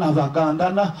tumushabogo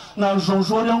n'abagandana na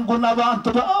jonjore ngo n'abantu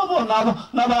babo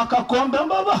n'abakakombe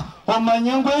mbaba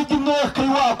omanye ngo igineke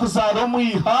wakuzaro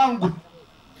muyihangu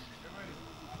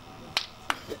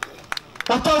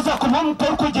otoza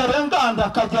kumumukora kugera enganda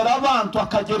akagera abantu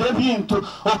akagera ebintu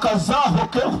okazaho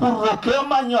kehuroke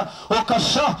manya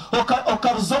okasha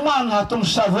okaruza omwana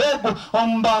hatumushabego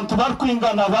omubantu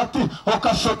barikwingana bati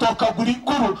okashota okagura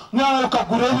iguru nawe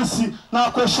okagura ebisi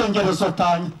nakweshengerezo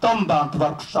tanyi tomubantu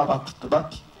barikushaba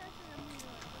bati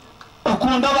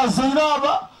okunda abazaire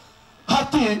aba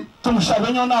hati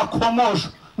tumushabe nyo nakuhomojo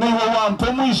niwe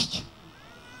wampe mwishiki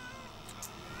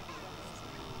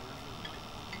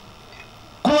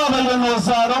kubabaire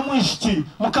nozara mwishiki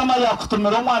mukama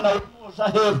yakutumira omwana w'omojo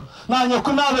aheru nanye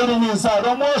kunabaire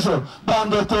nizara omojo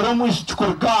bandetera omwishiki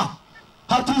kurugaho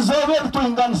hati izooba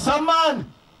eritwinganisa amaani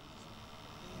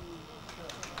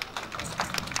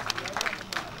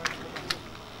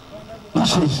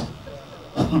mushaija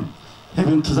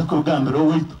ebintu tuza kubugambira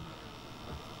owaitu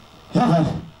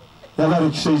yabare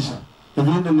kishaija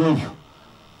ebindi nebyo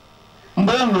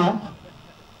mbwenu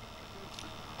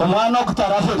omwana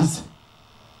okutaraherize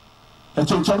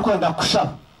ekyo nkyo ndikwenda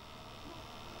kushaba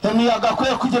emiyaga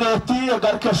kwe kugira eti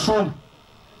egaruke shuma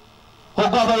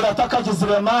ogwo abaire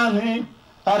atakagizire maani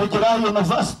arigira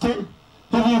university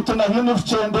ebintu nabyo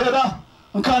nibikyendera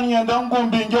nkanyenda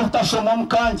ngumbinge obutashoma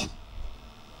omukanje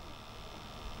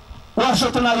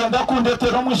washote nayenda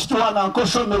kundetera omwishiki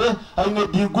wanankoshomere aine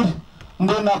diguri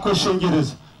mbe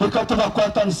nakweshengereza reka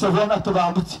tubakwatanise bona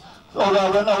tubambutse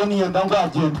owawe nawe niyenda ngo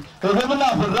agende ebyo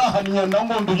binahuriraha niyenda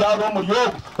ngo ndu yaro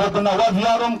omuryogo ogwo nawe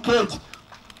abyaro omukeegi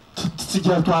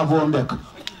tusigira twavombeka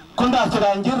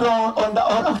kundakirangirira onda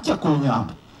orakuke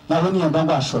kunyamba nawe niyenda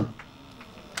ngo ashome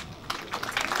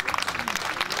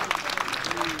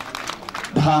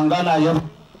hanganayo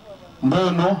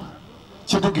mbwenu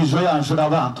kidugijo yanjura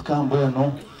abantu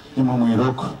kambwenu nimwe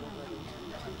mwiroko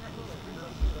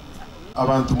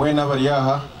abantu mwena bari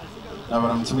aha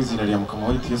nabaramutse mu izina rya mukama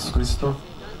w'itu Yesu Kristo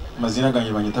amazina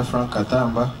ganjye banyita Frank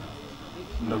Katamba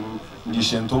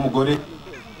ndishento umugore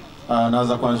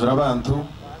naza kwanjura abantu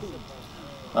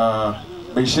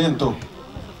bishento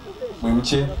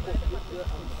mwimuke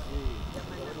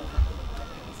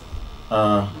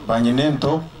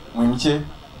banyinento mwimuke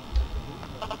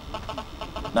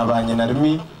na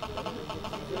banyinarimi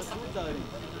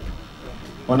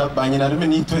ona banyinarimi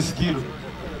ni twesikiru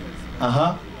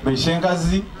aha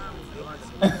bishengazi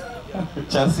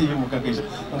chasi mukagisha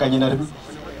nganyinarimi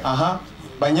aha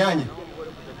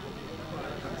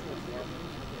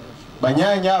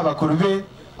banyanya bakurube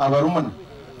abarumuna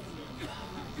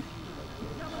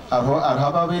aho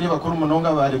arhaba bere bakuru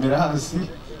munonga baremera hasi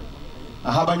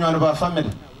aha banywano ba family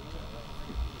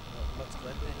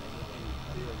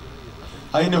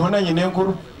aine hona nyine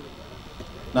nkuru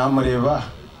namureba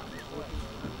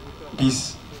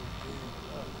peace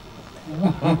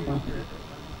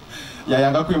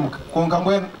yayanga kwimuka konka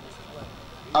mbwe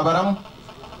abaramu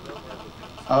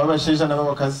ababasheja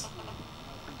n'abakazi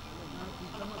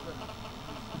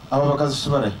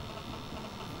subare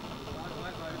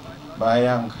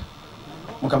bayanga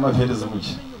mukama vereza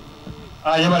muki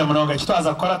ayebare munonga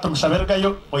kitwaza kora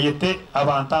tumushabergayo oyete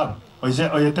abantaba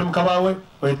oyete mukabawe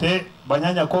oyete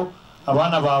banyanyako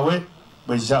abana bawe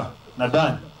beja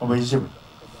nadani obejibu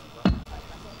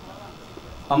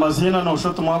amazina no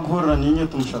shoto mwaguhurira ninye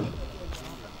tumushabe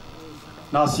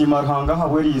nasima ruhanga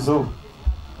habweri izo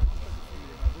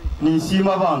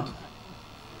nisima abantu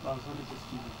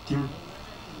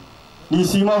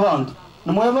nisima abantu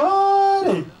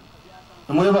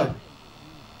nimwebare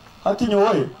hati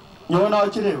nyowe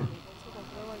nakirewe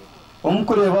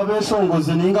omukureba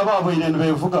beshongoze ninga baboire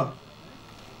nibevuga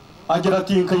agira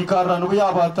ati nkayikarana ubu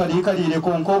yabatari karire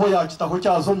konkobo yakitaho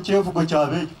cyazo mcyevugo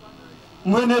cyabe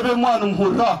mwenebe mwana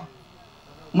umhurra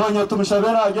manya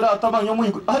Tumushabe nagira atamanyo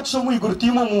MWIGURU hacho MWIGURU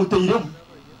timo munteiremo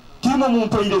timo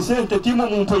mumpeire sente timo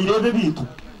mumpeirebe bintu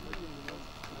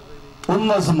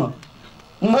umazima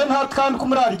mwen hatkan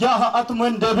kumraryaha atumwe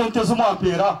ndebe ntezo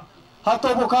mwampera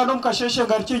hatobo kano mkasheshe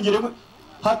ngarikingire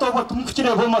hatobo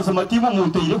tumfikire bo mazima timo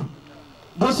munteire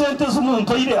bo sente zo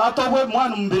mumpeire atobo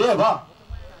mwana mbireba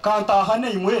kanta hane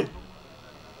imwe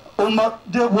uma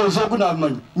de bojo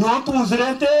gunamanya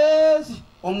nyontunzirentezi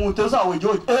omunteza we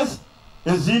George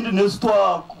ezindi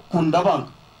nezitwa kunda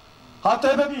abantu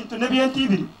hatebe bintu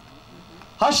nebyentibiri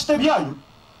hashite byanyu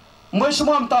mweshe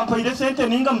mwamtampaire sente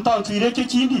ninga mtantwire cyo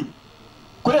kindi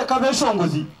kureka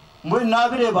beshongozi mwe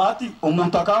nabireba ati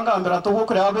omuntu akangambira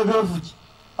atogokure abebevuki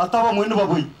ataba mwene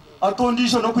baboyi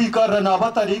atondisho no kwikarra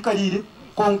nabatari karire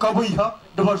konka buiha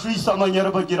dobashwisa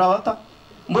manyara bagira bata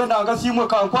mwe nagasimwe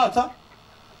kankwatsa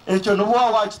echo no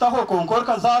wakitaho konkor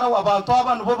kazara abantu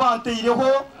abantu bo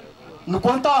banteireho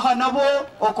nukontaha nabo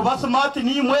okuba smart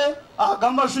nimwe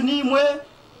agamashu nimwe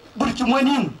buri kimwe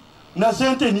nimwe na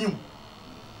sente nimwe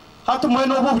hatu mwe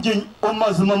no bubye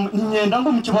omazima nyenda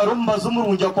ngo mukibaro mbazo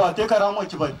murunja kwateka ramo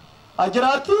kibari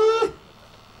agira ati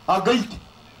agaite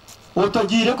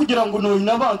otagire kugira ngo no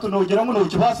inabantu no gira ngo no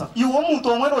kibasa iwo muntu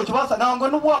omwe no kibasa nango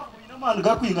no bwa inamana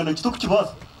gakwingana kituku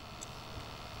kibasa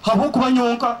habo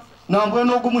kubanyonka nambwe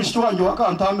no gumushiki wanjye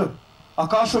wakantame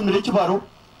akashomire kibaro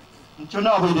nicyo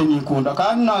nabayire ninkunda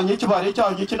kandi nanye kibare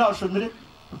cyanjye kinashomire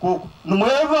koko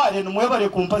numwebare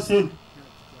kumpasene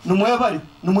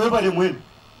numwebare mwene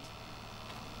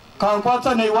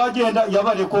kankwatsa ne wagenda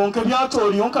yabare konke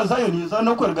byatori yonka zayo niza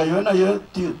no kwergayo na yo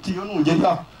tiyo nungeri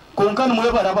konka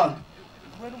numwebare abantu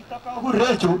mwene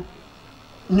mutakahurecho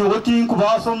nyoboti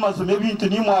nkubaso mazime bintu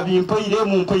nimwabimpoire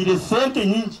mumpoire sente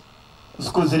nyingi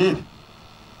zikozerebe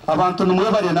abantu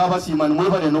numwebare n'abasima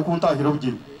numwebare no kuntahira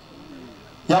ubugeni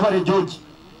yabare George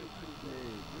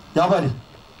yabare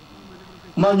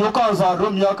manyoka nzaro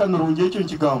myaka nurungiye cyo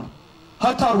kigambo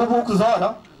hatarwo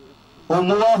bukuzara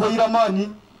omuwaho iramani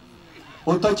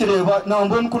otakireba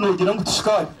nambwe nkunogira ngo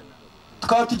tushikari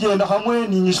tukatugenda hamwe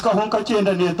ninyishika honka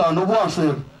 95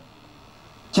 bwashwera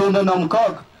 9 na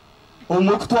mukaga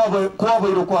omuku twabe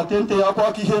kwabayiro kwa tente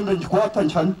yakwa kihembe ngikwata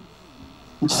njani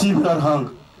nsibira rahanga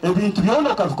ebintu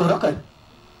byono kabikora kare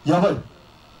yabare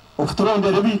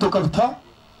okuturondera ebintu kabita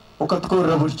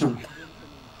okatukorera buri kimwe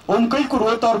omukayikuru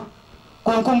wetar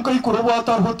konko mukayikuru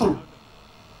watar hoto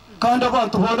kandi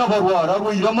abantu bona barwara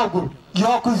rwira amaguru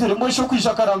yakuzire mwesho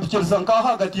kwishakarambikiriza nkaha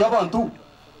hagati y'abantu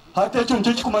hatecho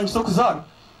ncyo kikumanyisa kuzara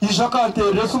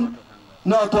ishakantereso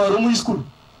natwara umwishkuru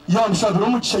yamushabira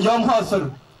umugisha yamuhasara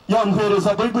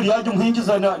yamuhereza Bible yaje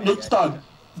umuhingizana n'ekitanga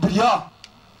buriya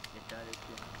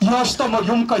yashitama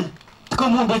by'umukayi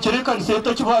tukamumbekere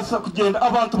seta kibasa kugenda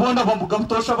abantu bona bamuga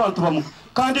mutosha abantu bamu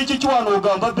kandi iki kiwano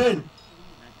ugamba ben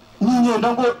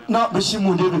ninyenda ngo na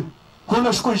bishimundebe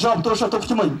kona shiko ijabo tosha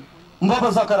tokimanya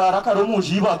mbabaza karara karo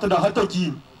munji batana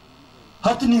hatagiye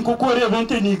hati ninko kore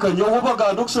bente nikanye wo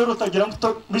bagando kusero tagira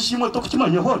mto bishimo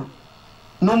tokimanya hone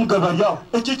no mugaba yawo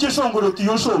iki kishongoro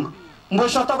tiyoshonga ngo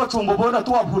shata bacumbo bona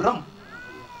tuwaburam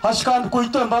hashikandi ko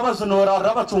itembabaza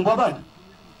norara bacumba bandi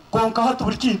konka hatu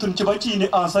buri kintu nkibakine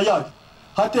ansa yaje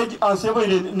hategi ansa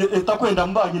bayire etakwenda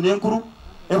mbanye nenkuru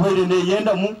ebayire ne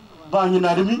yenda mu banye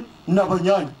narimi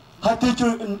nabanyanya hatecho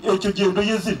echo gendo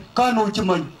yeziri kandi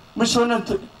ukimanya mishona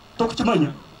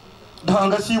tokimanya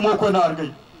danga simo ko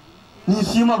nargaye ni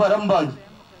sima barambanye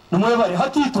numwe bari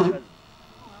hatitwe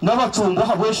n'abacungo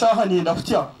habwesha hani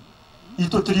ndafutya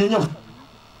ito turiye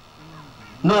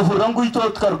no vurangu ito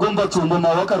tkargomba cumbo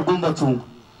mawaka rgomba cungo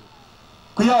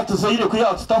kuyatu zaire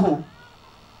kuyatu taho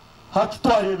hati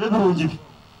twarebe burungibi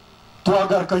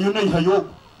twagarka yone ihayo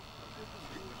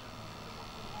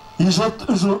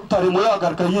ijo tarimo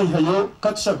yagarka yihayo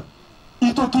katshabe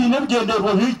ito tuine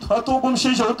byenderwa hito hato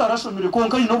gumshije utarashomire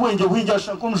konka ino bwenge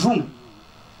bwinjasha kumjungu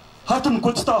hatu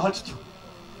mukotsta hatyo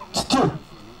tyo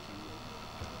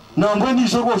nambwe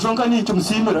nijo gojonka nicyo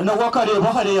musimira na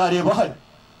wakareba hare yareba hare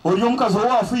uriyo mukazo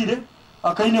wafire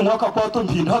akaine mwaka kwato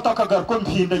mpinda hata kagarko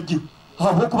mpinda gi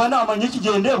habo kuba namanye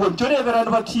kigendebo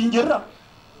ntyoreberana batingera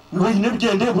wine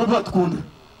byendebo batkunda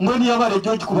mwe ni yabare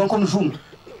George kuba ko mjungu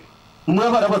mwe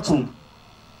barabacunga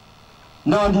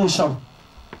nandisha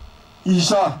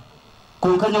isha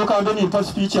konka nyokambe ni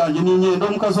pasipiki yanjye ni nyendo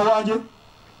mukazo wanje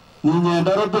ni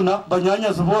nyenda rodona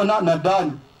banyanya zibona na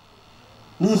dani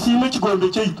ni sime kigombe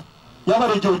cyeito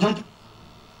yabare George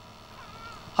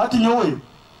hati nyowe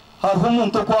hariho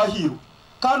umuntu kwahiro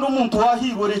kandi umuntu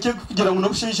wahiro reke kugira ngo no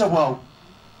bushisha bwawe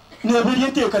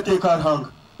nebiri teka hanga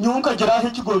nyunka geraho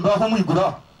ikigomba aho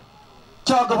mwigura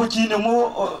cyagabo kinemo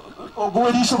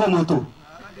ogorisho bamuto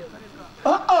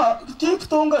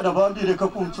tikitongana bambireka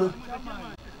kumfe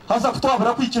haza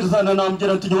kutwabura kwikirizana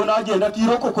nambwira nti nyo nagenda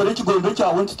tiroko kore ikigombe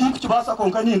cyawe nti kibasa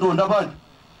konka nindonda abandi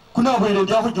kunabwire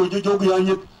ndi aho jojo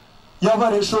guyanye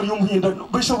yabaresho y'umuhinda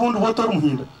bisho bundi botora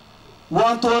umuhinda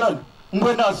wantorana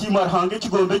ngwe nasimara hange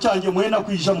ikigombe cyanjye mwena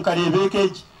kwija mukarebeke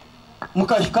iki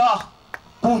mukashika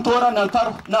puntora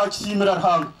nantaro nakisimira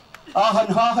hanga aha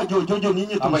nhaha jojo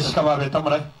ninye amashika babeta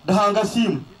murai dahanga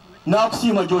simu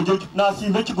nakusima jojo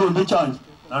nasimbe ikigombe cyanjye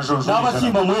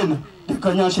n'abasimba mwene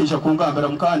rikanyashesha kungambira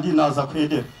mukandi naza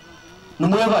kwedera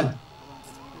numwebane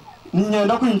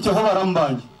ninyenda kwinceho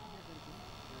barambanje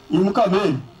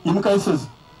imukameni imukayiseze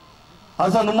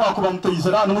aza numwako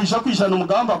bamuteyizera numwisha kwishana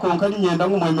umugamba konka ninyenda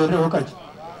ngumwemereho kake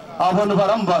abone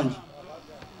barambanje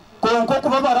konko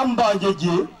kuba barambanje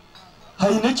giye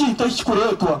hayine kintu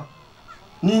kikuretwa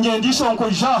ningendisho nko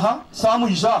ijaha samu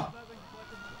ijaha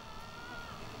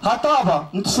hataba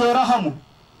ntuswera hamwe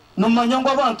numanya ngo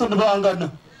abantu nibangana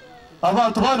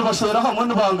abantu bandi bashwera hamwe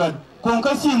nibangana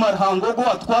konka simara hango go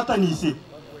atwatanise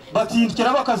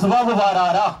batindikira bakazi babo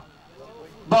barara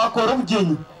bakora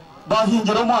ubugeni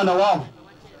bahingira umwana wabo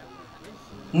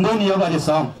mboni yabare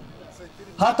samu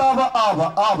hataba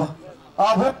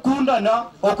abo kundana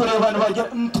okurebana baje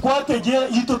twategeye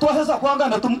yito twaheza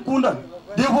kwangana tumukundana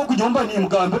debo kujomba ni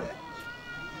mugambe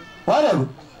warebe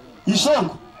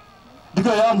ishongo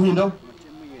diga yamuhinda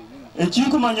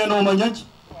ekintu manya no manyaki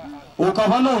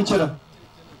ukaba nonkera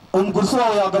umugurso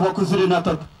wawe yagaba kuzire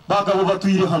natatu bagabo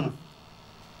batwire hamwe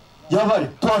yabare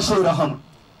twashora hamwe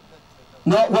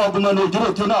na waguma no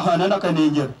giro tyo nahana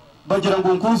nakanengera bagira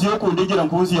ngo nkuzi yo kundegera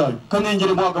nkuzi yayo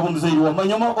kanengere mwagabo muzeyiri wa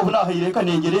manyama obunahire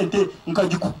kanengere nte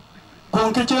nkagiku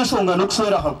konke cyeshonga no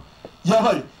kushora hamwe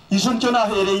yabare ijo ncyo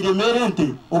nahereye iremere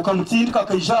nte ukamutsindika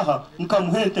kayijaha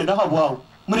nkamuhente nahabwawe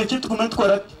mureke tukume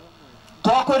twara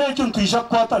twakoreye cyo ntwisha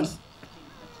kwatanze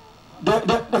de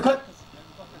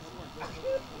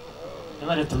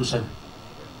yabare Tumushabe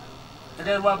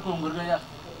rero wakungurwa ya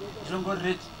jongo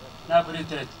rete na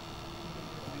burete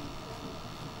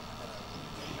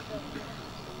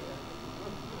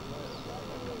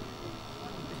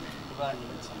bani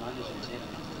mtsamani jeje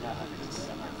na hadi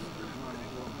sana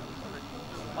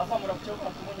hapa mnakuchoka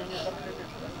kumonya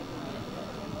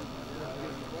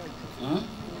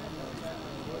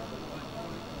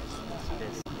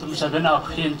Tumushabe na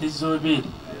kwenti zobiri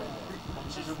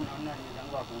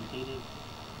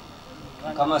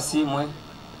kama simwe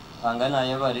angana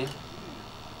yabare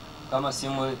kama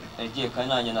simwe egiye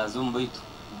kananye nazumba itu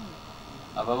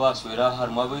aba baswera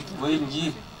haruma bitu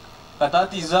boyingi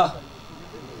katatiza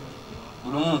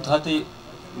buri muntu hate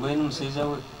mbene umuseja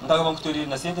we ndaga bamutorire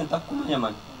na sente ntakumanya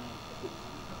mani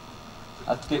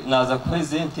atke naza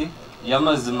kwezente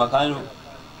yamazima kandi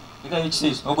bigaye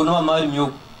kishisha ogo no amari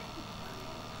myuko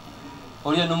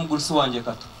oriya no mugurisi wanje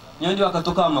kato nyondi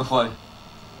wakatoka amafari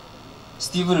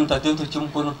Steven mtatento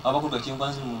cyumukono abakurwa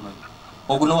cyingwanze mu mumari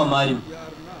ogo no amari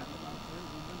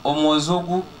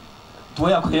omozogu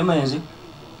twa kwemanje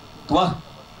twa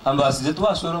ambasize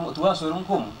twashora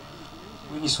umukomo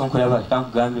winisonko yabari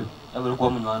kankugambe yabari kuba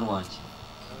munwana wanje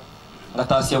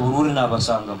ngatasi ya bururi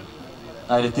nabasangamo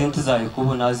naretente zaye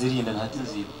kubo nazirinda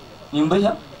ntatinzira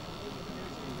nimba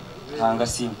hanga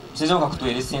simu sejo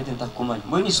ngakutwere sente ntakumanya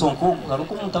mwinisonko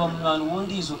garuko mutaba munwana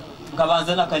wundi izo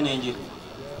ngabanza nakanengera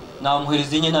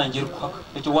namuhereze nye nangera kwaka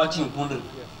ecyo wati nkundira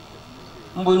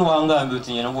mbona wangambe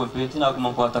utinyana ngo mpete nakuma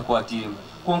kwata kwatire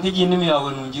konke igini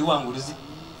yawe nungi wangurizi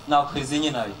nakweze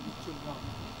nye nayo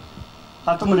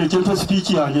hata mureke mfa speech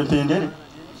yanjye mpendere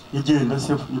igenda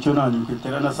se nicyo nani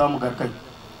kwitera na samu garkaye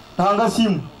tanga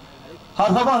simu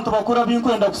hari abantu bakura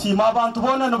binkwenda kusima abantu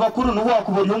bona no bakuru no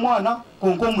wakubori umwana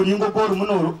konko muringo goro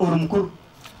muno orumukuru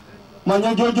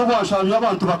manya jojo bashabiye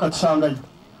abantu bakatsangaye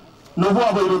no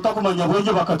bwabo irota kumanya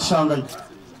boje bakatsangaye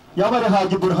yabare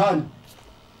haji burhan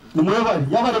numwebare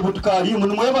yabare butkari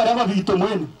numwebare ababito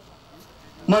mwene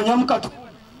manya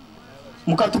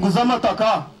mukatuguza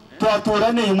amataka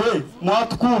twaturane imwe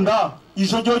mwatukunda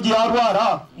ijo joji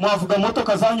yarwara mwavuga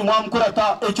motoka zanyu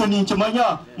mwamukurata ecyo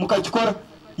ninkimanya mukakikora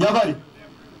yabare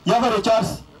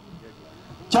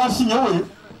Charles nyewe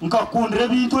nkakundire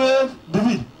bintu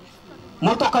bibiri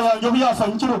motoka yanjye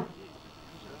buyafanyikiro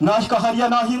nashika hariya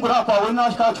nahingura kwawe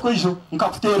nashika kwejo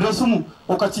nkakuterera sumu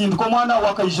ukatsindika mwana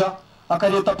wakayija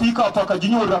akareta pika up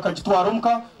akajinyura akagitwara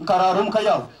umuka nkarara umuka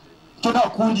yawe cyo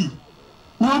nakundi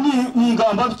ni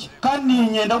ngamba biki kandi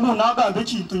nyenda ngo nagambe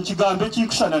kintu nkigambe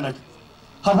kikushana nake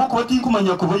habo ko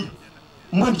tinkumanya kubayo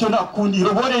mwe cyo nakundi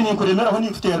robore ni kuremera ho ni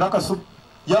kutera akasu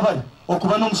yabari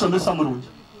okuba no mushomesa murundi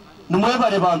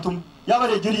numwebare bantu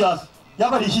yabare Julius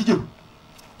yabare higiro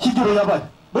yabare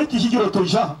beti higiro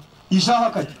tojaha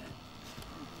ijaha kati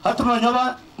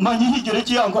hatumanya manyi higiro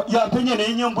kiyango yapenye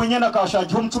ne nyembo nyena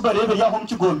kashaje umcuba rebe yaho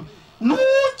mkigombe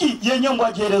nuki yenyembo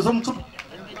agerezo umcuba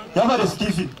yabare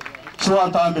Stephen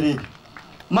shwanta ambere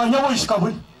manya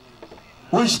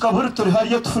wishikaburi turi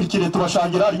hariya tufurikire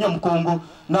tubashangira ari nyamukongo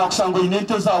nakushango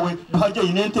inente zawe duhajye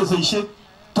inente zishe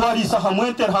twarisa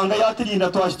hamwente hanga yatirinda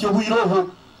twashitye hwiroho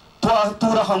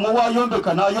twatura hamwe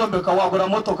wayombeka nayombeka wagura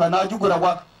motoka najugura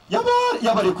wa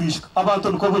yabare kwishika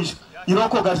abantu niko bishika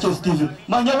iroko garche Steve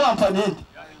manya wampa nente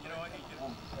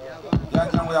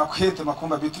yagira ngo yakwete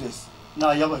makomba Beatrice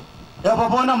na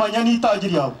yababona manya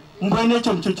nitagiri yawe mbwene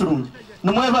cyo nicyo kirungi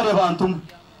numwebare bantu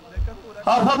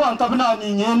abo abantu abana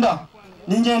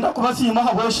ninyenda kubasima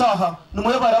habweshaha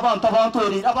numwebare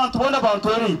abantu bona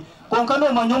bantoreri konka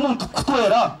no manyo muntu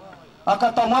kutwera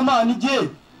akatamwa amani je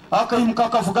akayimuka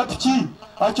akavuga tuki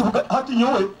akivuga hati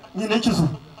nyowe nyine kizu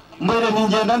mbere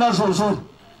ningenda na jojo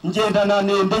ngenda na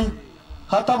nende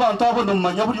hata abantu abona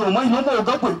mumanya buri umwe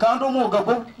n'umuga gwe kandi umuga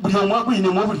gwe buri umwe gwine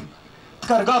mu buri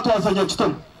tkarga twazanya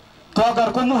kitomo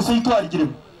twagaruko munsi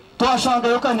yitwarigiremo twashanga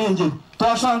yo kanenge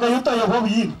twashanga yo tayo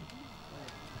biyindi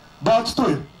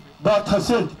batutwe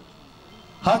batasente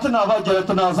hata nabagera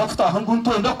tunaza futaha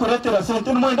nguntu enda kuretera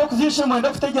sente mwenda kuzishe mwenda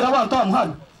kutegera abantu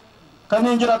amhana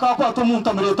kanengera kakwa to muntu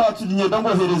amureta atinyenda ngo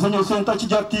hereza nyo sente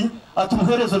kijati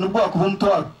atumuhereza nubwo akuba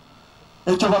mutwaro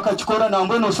echo bakakikora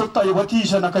nambwe no shota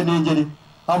yobatisha na kanengere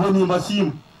abo ni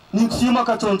masimu ni kusima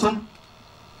katonto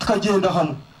tukagenda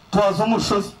hamwe twazo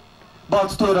mushozi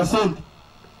batutwera sente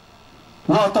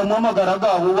watamwamagara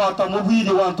gawo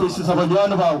watamubwiri wantoisiza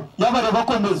abanywana bawo yabare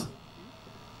bakomeza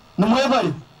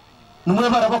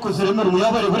numwebare abakoze remero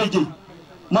umuyabare buregeye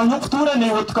manyo kutura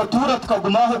newe tukatura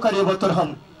tukagumaho kareba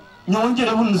turhamwe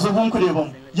nyongere bunzo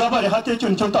bunkurebamo yabare hatecyo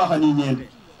nicyo ntahani inyenda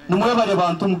numwebare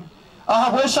bantu aha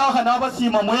bweshaha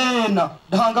nabasima mwena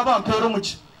dahanga bampero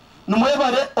muci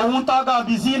numwebare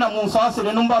ubuntagambizina mu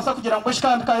nsasire numbasa kugira ngo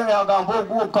shikandi kayo yagambo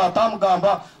guo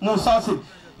katamugamba mu nsasire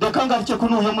reka ngarike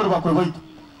kunuye muri bakwe boyito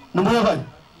numwebare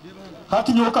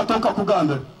hati nyoka toka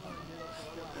kugambira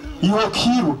iyo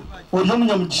kiro uriyo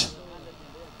munyamugisha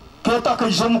keta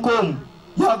kaje mukomu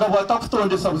yagabo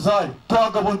atakutondesa buzari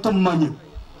twagabo ntumanye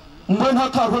mwe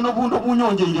ntatarwe no bundo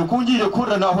bunyongeye kungire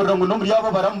kura nahorera ngo no muri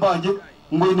aba barambanje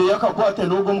ngo ine yakakwate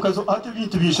n'ubwo mukazo ati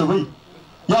bintu bishoboye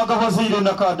yagabo zire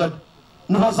nakadada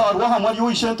nibazarwa hamwe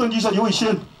yo ishento ndije yo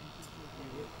ishento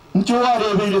nicyo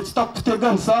warebere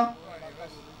tutakutegansa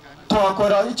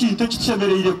twakora ikintu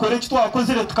kicemereye kore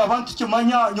twakozire tukabantu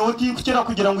kimanya nyoti kukira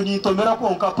kugira ngo nitomera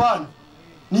konka pana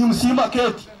ni musima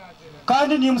keti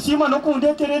kandi ni musima no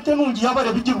kundeterete nungi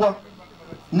yabare bigirwa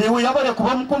newe yabare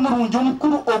kuba muko murungi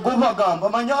omukuru ogobagamba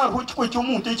manya harho kiko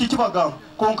cy'omuntu iki kibagamba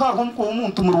konka harho muko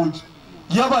omuntu murungi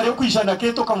yabare kwijana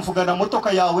keto kamvugana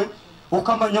motoka yawe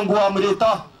ukamanya ngo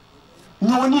wamureta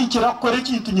nyoni kirakore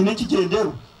ikintu nyine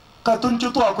kigendero kato nicyo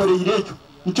twakoreye irecyo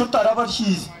nicyo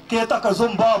tarabashize keta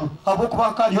kazombabo abo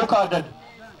kuba kariyo kadada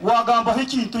wagamba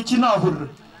ikintu kinahurira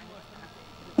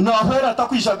nahera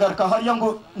atakwishagarika hariya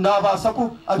ngo nabasa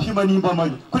ko apima nimba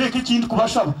manyi kureka ikindi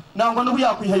kubashaba nangwa no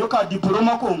yakwihayo ka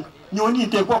diploma konga nyoni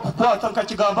itekwa kukwata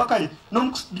nkakigamba kare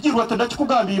no byirwa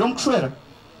tandakikugambira mukushwera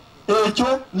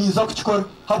ecyo niza kukikora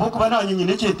habo kuba nanye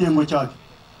nyine cyetengo cyane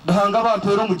dahanga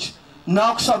bampero muki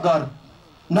nakushagara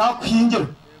nakuhingira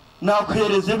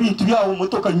nakwereze bintu byawo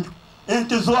motoka nyo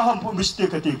ente zo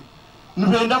hampumishiteka teka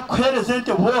nubenda kwereze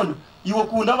ente bona iwo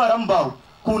kunda barambawo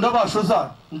kunda bashoza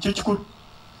nicyo kikuru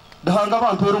dahanga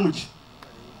bampero muki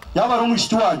yabaro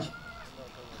mushiti wanje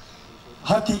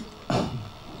hati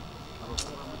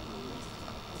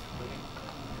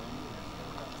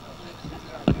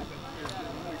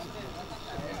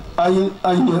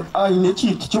ayine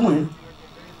kintu kimwe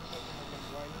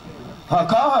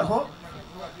hakaho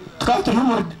twaturi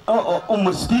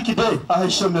umuspeak day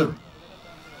ahishomero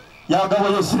yagabo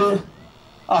yesire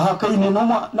ahakayine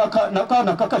noma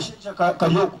nakana kakashisha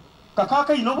karyoko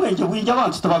kakaka ino bwenge bwinja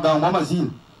abantu tabagangwa amazina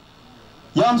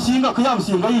yamsinga ko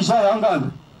yamsinga yisha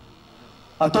yangana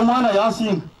atomwana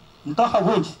yasinga ntaha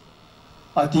bwenge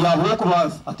ati yabo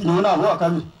kubaza ati nyona abo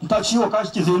akabiri ntachiwo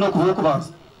kashikize no kubo kubaza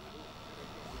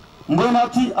mbona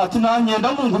ati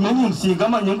nanyenda mungu menye msinga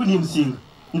manyengu ni msinga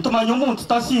ntumanye umuntu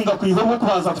tasinga kwiho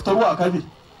kubaza futorwa akabiri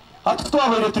ati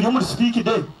twabere turi muri speak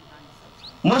day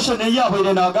moshone yabo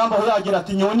ire nagamba ho yagira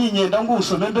ati nyoni nyenda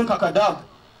ngushome mbe nkakadaga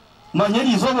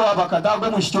manyeri izobo abakadagwe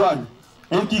mushitwanyu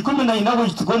enti 19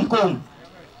 yitgo mkomo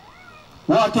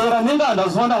watera ninganda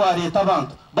zona wa leta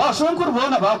abantu bashonku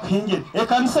rubona bakwingira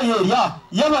ekanisa yeria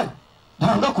yabari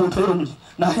ntanga kumpero muri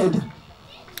na hede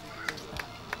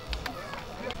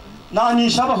nani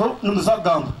shabaho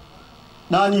numuzagamba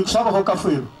nani kushabaho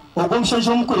kafero ubwo msheje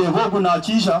mukureba ubwo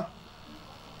nakija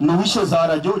nuwishe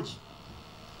zara joji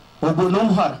ubwo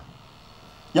nomhara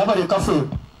yabare kafero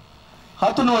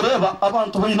hatu noreba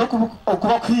abantu bino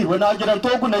kuba kwirwe nagira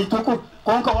ntogo nayitoko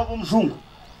konka wabo mjungu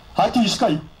hati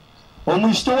ishikayo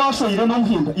omwishito washoyire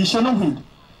nomhinda ishe nomhinda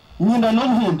nyina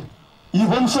nomhinda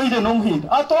ibo mshoyire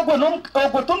nomhinda atogwe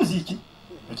ogwo tomziki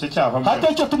icyo cyava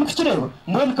hati icyo tumukireba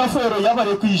mbone kafero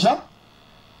yabare kwija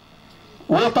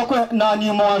wotakwe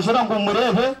nani mwanjura ngo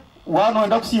murebe wano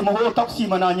enda kusima ho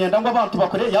takusima nanyenda ngo abantu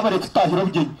bakore yabare kutahira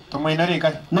bugeni tumwina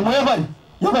reka numwebare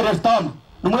yabare tama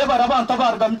numwebare abantu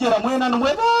abarga migera mwena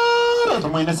numwebare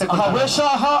tumwina sekondari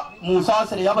habweshaha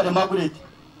musasire yabare magurete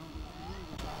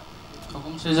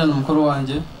Omushaija n'umukuru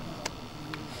wanje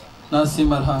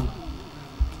nasima Ruhanga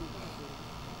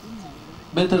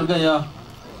better gaya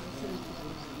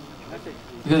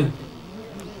gay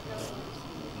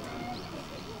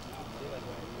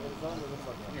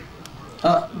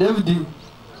David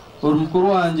uri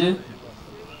mukuru wanje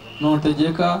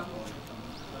nontegeka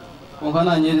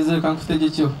konkana nyerize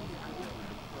kankutegekyo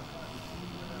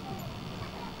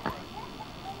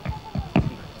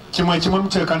kimwe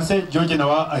mucekanse George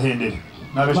nawa ahendere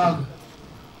nabeshe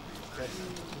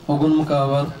ogun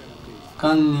mukabaro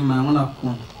kandi nimana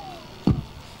nakunda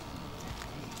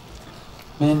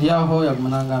mendi yaho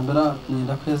yagumanangambira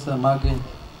ninda kwesa mage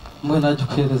mwe najye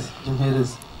kwereza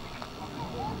jimpereza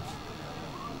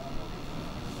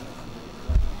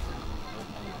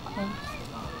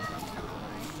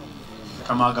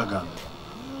kamagaga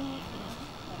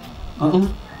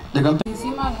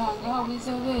Nisima Ruhanga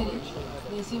habwizobere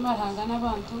Nisima Ruhanga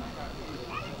n'abantu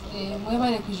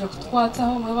mwebare kwija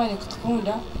kutwatsaho mwebare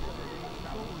kutukunda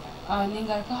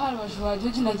ningaruka hari bajwa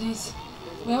George nagisi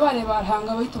mwebare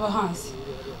barhanga baito bahansi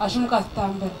ashumuka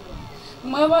tambera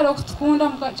mwebare kutukunda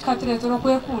mukatiretoro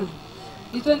kwekunda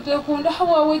itwe twekunda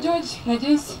hawawe George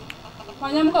nagisi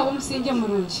manyamuka bamusinge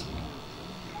murungi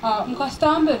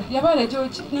mukastambera yabare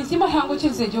George Nisima Ruhanga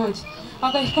kize George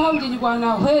agahika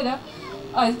habugirwana hwera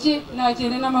aje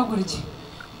nagene n'amaguriki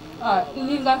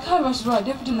ningaruka hari bajwa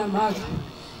David na Maga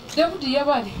David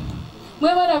yabare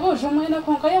mwebare aboje mwena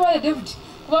konka yabare David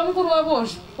kuba mukuru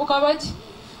waboje ukabaje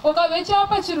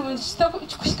cyapa kirungi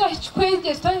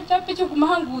kikwege cyapa cyo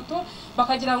kumahanguto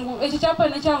bakagira ngo iki cyapa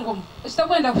ne cyangoma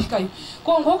kitakwenda kwikayo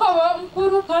konko kaba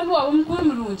mukuru kandi waba mukuru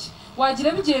murungi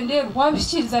wagira bigendera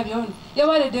wabishiriza byone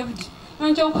yabare David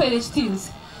nanjye ukwere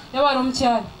kitinze yabare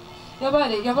umucyara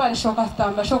yabare shoka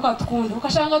tamba shoka tukunda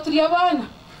ukashanga turi abana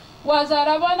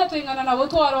wazara abana twingana nabo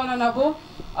twarona nabo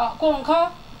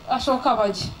konka ashoka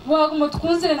baje waguma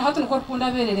tukunzire na hatu nuko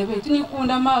rukunda berere betu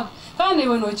nikunda Maga kandi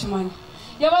iwe nokimanya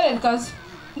yabare kazi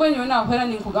mbonyo nakwera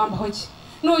ninkugamba hoki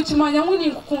nokimanya ngo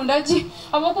ninkukunda gi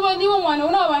abokuba niwo mwana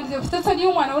unabandize kutetsa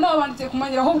niwo mwana unabandize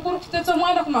kumanyira ho bukuru kutetsa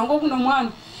mwana kumango kuno mwana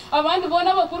abandi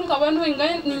bona bakuru nk'abantu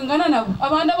ingana nabo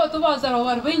abandi abato bazara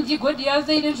bari bengi godi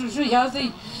yazeire juju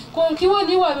yazeire konkiwo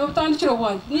ni wabe utandikiro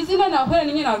bwanyu nizina nakwera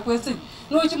ninye nakwese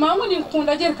nokimanya ngo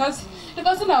ninkukunda gi kazi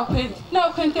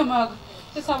nakwente Maga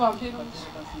esa vampiro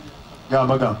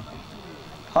gamba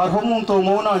hariho umuntu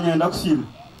umwe nyenda kusima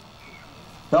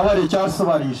yabare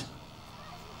cyarsobarisha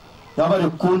yabare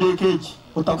kunde keji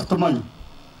utakutumanya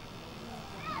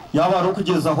yabare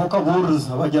kugeza aho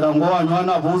kaburiza bagira ngo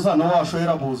wanywana buza no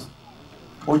washwera buza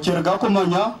ukerga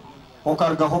kumanya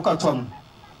ukarga ho kacwamo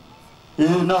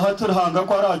na haturhanga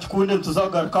ko arakikunde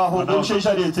tuzagaruka aho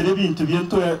ndumsheja leta n'ibintu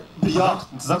bintu bya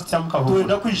nzakutyamka ho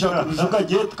twenda kwishaka kuvuga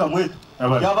gete kamwete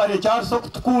yabare cyarso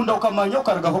kutukunda ukamanya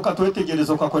ukarga ho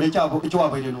katwetegereza ukakora icyo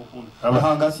wabere n'ukunda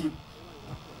bahangasi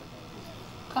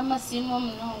kama simu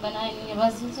mnonga nani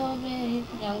bazizobere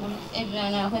kugira ngo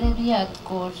ebyana akore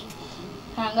byatkoje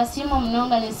hanga simu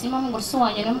mnonga ni simu mugursu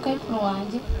wanje n'umukayikuru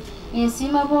wanje ni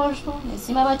simu bojo ni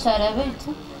simu bacara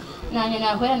betu nanye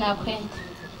nakwera nakwenda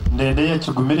ndende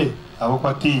yakigumire abo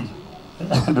kwatinye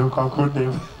ndukwa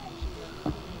kundeba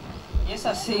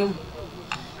yesa simu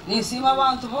ni simu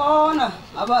abantu bona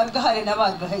abargahare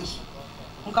n'abargahe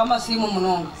mukama simu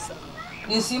mnonga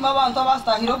nisima abantu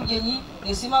abastahiro bugenyi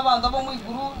nisima abantu abo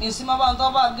mwiguru nisima abantu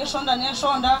ababweshonda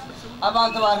neshonda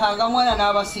abantu barhanga mwana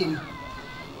n'abasima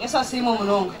esa simu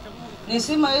munonga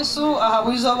nisima Yesu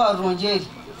ahabwizo barongeri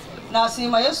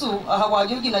nasima Yesu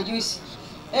ahagwajogi na juisi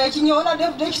kinyona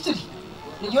David kituri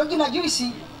nijogi na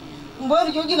juisi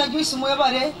mbori jogi na juisi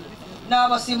mwebare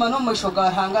n'abasima no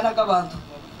mushoga hanga n'abantu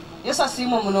esa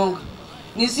simu munonga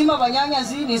nisima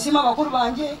banyanyazi nisima bakuru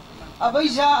banje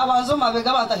abaija abanzo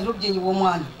mabega batahiro byenyi wo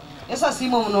mwana esa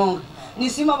simo munonga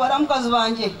nisima baramukazi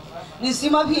banje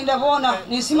nisima bhinda bona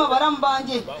nisima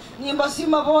barambanje nimba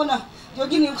sima bona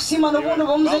jogi ni kusima no buno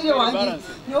bomuzaire wange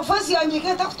niyo fasi yange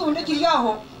keta kutunda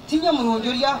kiryaho tinya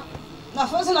murunjo rya na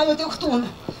fasi nayo te kutunda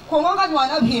konga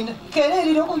kanywana bhinda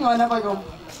kererire kunywana bayombo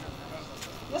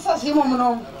yesa simo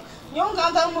munongo nyonga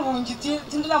anta murunji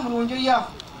tindira murunjo rya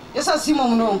yesa simo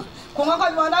munongo konga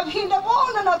kanywana bhinda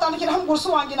bona natandikira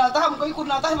hamgusu wange natahamko ikuru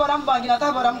natahibarambange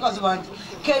natahibaramkazi wange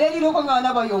kererire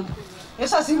kunywana bayombo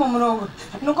yesa simo munongo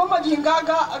nuko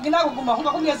majingaga agina kuguma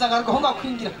hunga kunyeza gargo hunga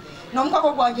kwingira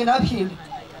nomukako gwange nabhinda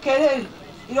kereri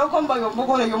iroko mbayombo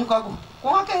gore yomukako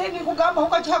konga kereri kugamba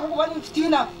hukachihaku kuba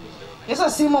nimfitina yesa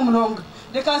simo munongo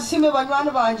reka nsime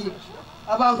banywana banje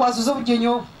abankwazuzo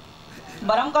bugenyo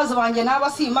baramukazi banje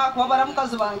n'abasima kuba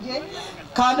baramukazi banje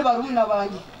kandi barumuna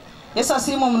banje yesa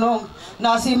simo munongo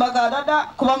nasimaga dada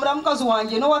kuba muramukazi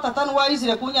wanje no watatanu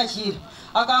wayizire kunyakira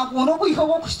akankunda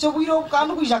kuyihobo kusho bwiro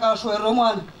kandi kwijaka shwerero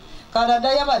mwana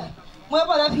kadada yabari mwe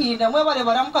barapinda mwe bare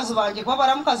baramukazi banje kuba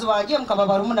baramukazi banje mukaba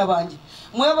barumuna banje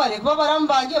mwe bare kuba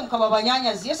barambanje mukaba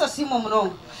banyanyazi yesa simo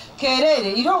munongo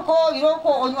kerere iroko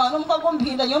onywana mukago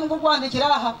mpinda nyo ngo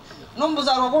kwandikira aha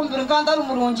nombuza robombira nganda ari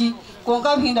umurungi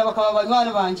konka mpinda bakaba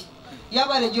banywana banje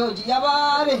yabare joji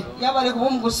yabare kuba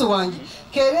umugusi wanje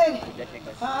kerere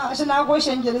asha nago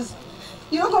shengereza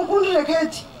iroko nkundire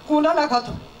keti kunda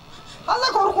nakato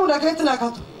haza ko rukunda keti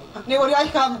nakato ni wori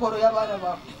ayikam koro yabana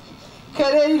ba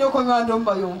kerere iroko ngando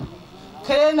mbayombo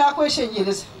kerere nako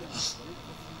shengereza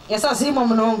yesa simo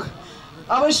munonga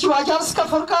abashi wajaska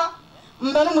furka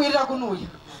mbere mwirira kunuya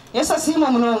yesa simo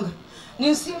munonga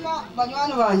nisima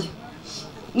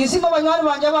banywana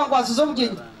banje abangwazuzo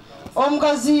bugenyi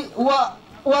omukazi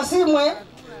wasimwe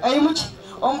ayimuki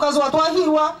omukazi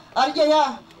watwahirwa arije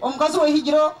ya omukazi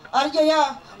wehigiro arije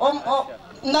ya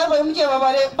narwa yumuje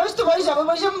babare bashtu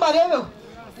baje mbarebe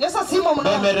yesa simo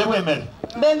munonga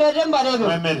bemere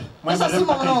mbarebe yesa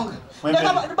simo munonga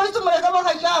bashtu mureka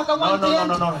bakajya kamwe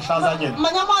no shazanye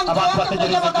manyamanya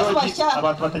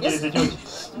abantu bategereze joji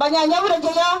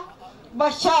banyanyaburegeya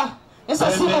basha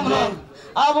esa simo munonga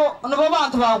abo nobo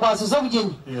bantu bagwazuzo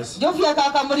bugenyi jofya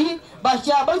kaka muri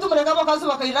basha bashtu mureka bakazi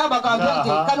bakarira bakambite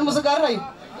kandi muzigarirayo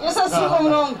esa simo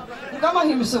munonga ngama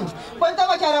himiso kwenta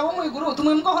bacyara bo MWIGURU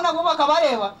tumwe mko nabo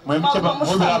bakabareba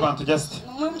mwemukeba abantu just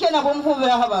mwemke nabo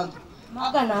mhubira abantu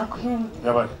magana akwenda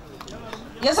yabari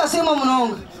yesa simo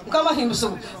munonga ngama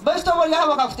himiso bashtu bari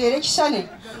haba kafutere kishane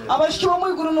abashiki bo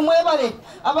MWIGURU numwebare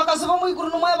abakazi bo MWIGURU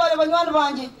numwebare banywana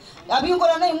banje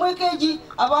abingora nayi mwekeji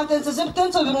abantenze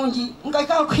zebitenzo birungi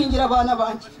ngaka kwingira abana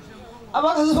banje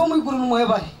abakazi bo MWIGURU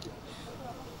numwebare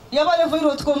yabare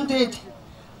viro tkomtete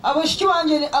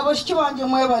abashiki banje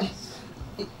mwebare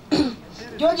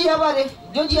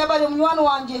joji yabare munywano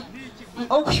wanje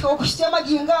okushitema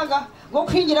gingaga go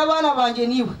kwingira abana banje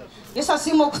niwe yesa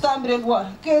simo kutambire ndwara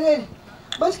kerere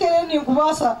baskerere ni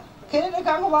kubasa kerere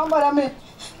kango bambarame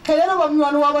kerere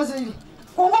bamywano wabazeli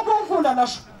kongo konkunda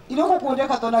nasho iroko kunde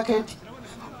katona keti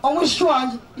omwishiki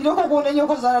wanje iroko kunde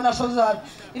nyoko zara nasho zara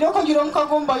iroko ngiro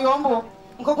mukagomba yombo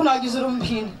nkokunagizira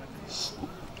umpinda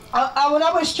abo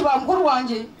nabashiki ba mukuru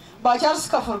wanje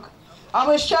bacyarsikafurka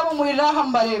abashiki abo murira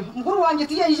hambarebe mukuru wanje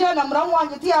tiye ijana muramu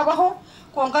wanje tiyabaho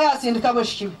konka yatsindika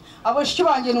abashiki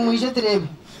banje numwije terebe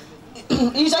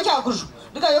ija cyakujo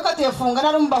ndikayo katefunga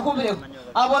nari mubakubireko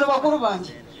abona bakuru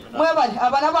banje mwebari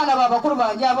abana abana babakuru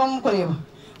banje abamukureba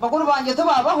bakuru banje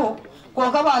tubabaho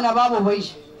konka abana babo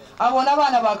boyije abona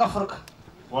abana bagafurka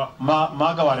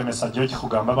maga wale message yo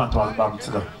kugamba abantu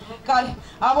bamutsiga kale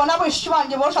abona abashiki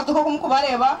banje boshatu ko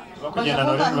kumukubareba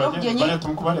kugenda bare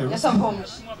tumukubareba yesa mpomo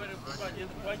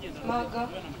maga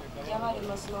yabari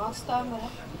masino wastamera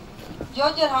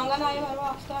joje hanga nayo bari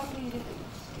wastamire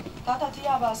tata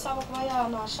tiyabasaba kuba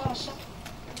yanashasha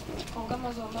konga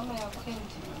mazo mama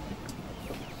yakwende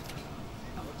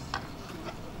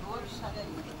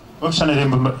optionere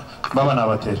baba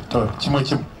nabatera to kimwe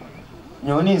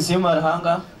nyoni nsima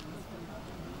rahanga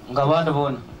ngabandi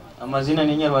bona amazina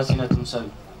ni nyarwasina Tumushabe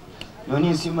nyoni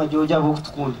nsima joja bo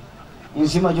kutukunda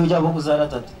nsima joja bo kuzara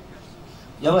tatu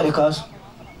yabare kasho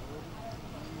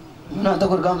nanta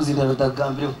ko gamuzira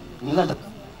rutagambire ningata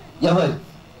yabare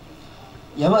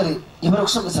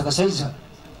kushaka kasaiza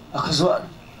akazwa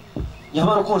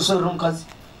yabare ko nshoro rumkazi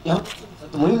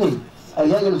yabare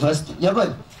ari university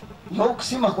yabare yo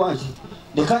kusima kwanje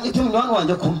ndeka ite mwana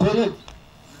wanje kumpere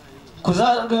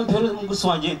kuzara gempere munguso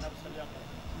wanje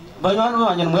banywana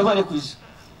banje mwebare kwiza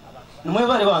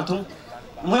mwebare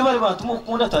bantu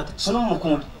mukunda tata sono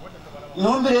mukunda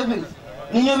nyombere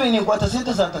ninyobe ni kwata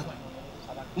sente za tata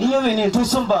ninyobe ni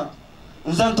tusomba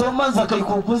nzanto manza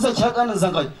kayikukunza cyagana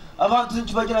nzangaye abantu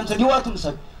ntibagira nti watu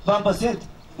musabe bamba sente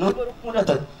no kunda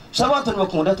tata shabantu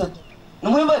bakunda tata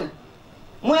mwebare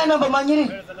mwana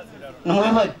bamanyiri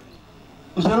mwebare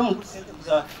mbere mu sente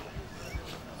kuzaka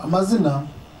amazina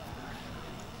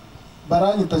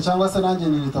baranyita cyangwa se nanjye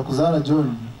nirita Kuzara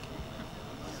John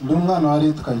ndi umwana wa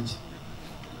Leta Kayigi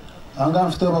ahangaha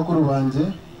mfite abakuru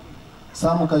banjye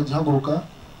Sam Kayigi haguruka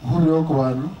uhuriraho ku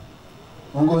bantu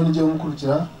ngo nijye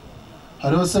umukurikira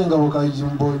hariho Sengabo Kayigi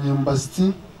mbonye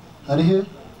mbasiti harihe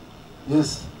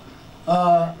yes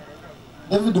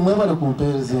David mwebare ku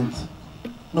president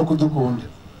no kudukunda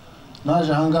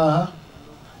naje ahangaha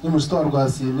ni mushitwa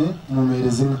rwasine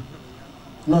mumereza inka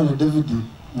none David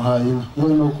muhaye inka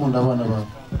wowe no gukunda abana bawe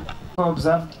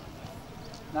observed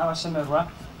n'abashemerwa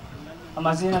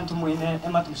amazina ntumuine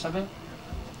Tumushabe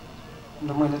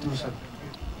ndumuine Tumushabe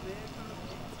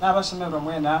n'abashemerwa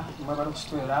mwena mwe bari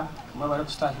kustwera mwe bari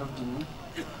kustahira ubudini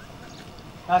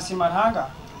nasima hanga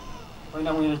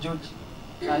wenda mwire George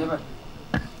naye bari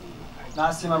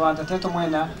nasima abantu ateto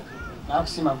mwena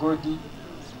nakusima Godi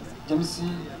James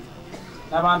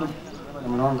n'abantu bari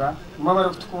munonga mwe bari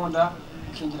kutukunda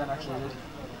kingira na kerere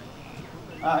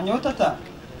nyotata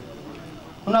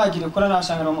kunagire kora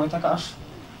nashangara mu itakasho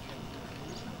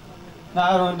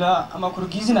naronda amakuru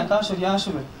gizi na kasho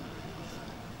ryashube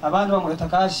abantu bamu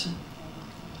itakashi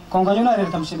konganyo na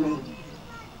leta mshimire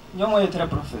nyomo yetera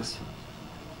professor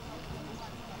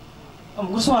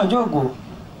umuguso wanje ogo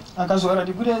akazora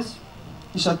digurezi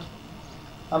ishatu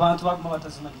abantu baguma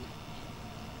batazimanye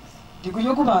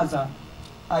diguyo kubanza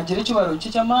agere cyubaro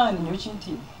cy'amani nyo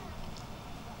kinti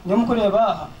nyo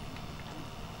mukureba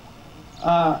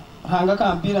hanga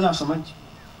kampira nashomaje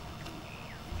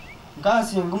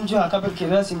ngasi ngumjo akabiri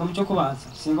kera singumjo kubanza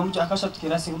singumjo akashatu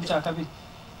kera singumjo akabiri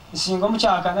singumjo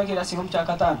akana kera singumjo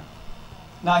akatana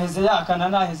nahize yakana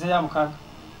nahize ya mukaga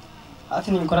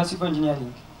ati nikora civil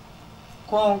engineering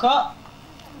konka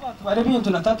bari bintu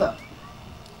natata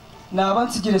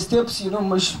nabansigire steps no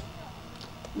musho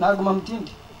naguma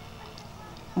mutindi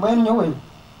mbweni nyowe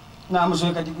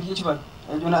namujweka diguri kibara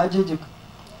ejo najejeka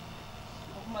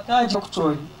mataji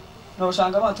kuchori no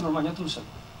shanga abantu no manya Tumushabe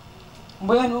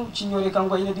mbweni kinyoreka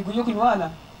ngo ine diguri kunywana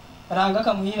ranga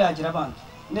kamuhiragira abantu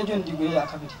ndejo ndiguri ya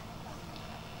kabiri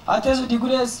atezo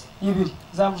digures yibiri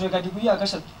zamujweka diguri ya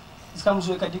kashatu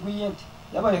zikamujweka diguri yente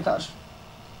yabare kasho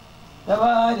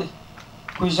yabare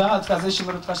kujaha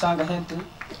tukazeshimira tukashanga hente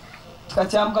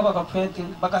tukatyambwa bakapwete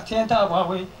bakatenta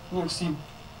abwawe ni kusiba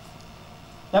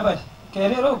yabare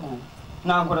kerero gu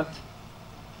nangurata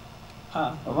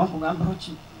baba kugamba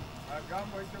hoki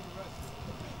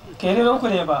kerero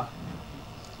kureba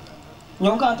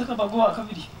nyonga antaka bagwa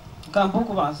kabiri gambo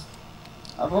kubanza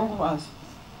abongo banza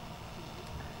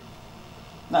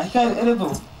na hika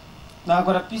erebo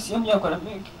nagora pisi yamya kora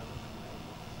meg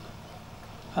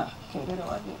kerero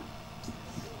wanje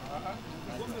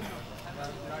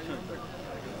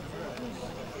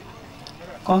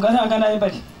kongana ngana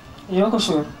ibari iyo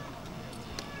kushoro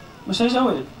musheja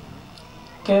we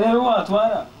kerero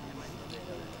watwara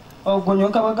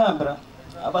ogonyoka bagambira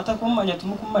abatakumanya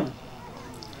tumukumanya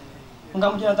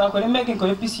ngamugira takore meke ko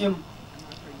PCM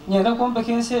nyenda kombe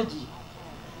kenseji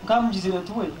ngamugizire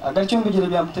tuwe agacyombegira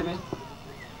bya mutebere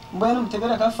mbona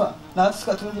mutebere kafa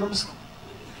natska tungira musika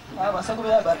abasako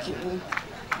yabaki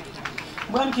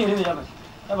mbona kerere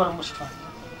yabara mushika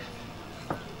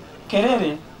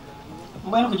kerere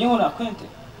mbona kujenga na kwente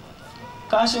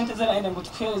kashente zara ine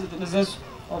ngutkweze nezezo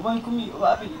obonye kumi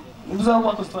wapi mbuza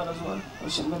kwa kustwana zona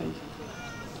ushembere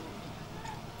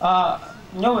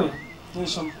nyowe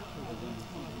nishoma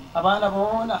abana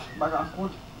bona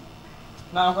bagankunda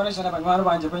nakoresha n'abanywana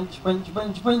banje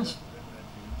benji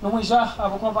numwisha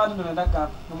abako abantu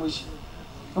ndagaba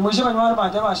numwisha abanywana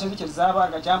banje bashindikiriza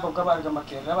abarga cyamba bwabarga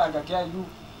makera abarga kyayu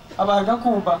abarga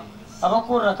kumba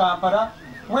abakora kampara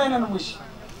mwene numwisha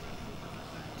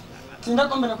tinda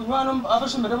kombere kunywana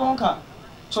abashumbere bonka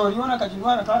choriona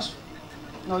kajinywana kasho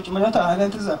no chumanya ta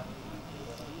halentiza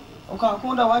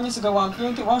ukakunda wanyisiga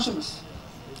wampente washumisi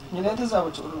nyineteza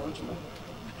bachoro chumanya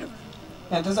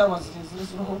neteza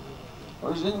waziziziro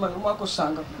oje nyuma y'umwaka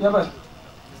usanga yabari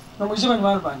no muje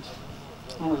banywana banje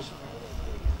muje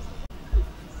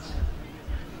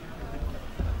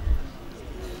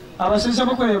abashisha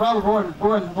bakore babo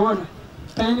bona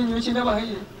tayini nyuki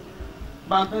ndabahiye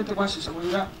bampete kwashisha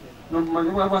muira no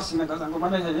manyu bwasinaga zango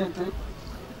mana yente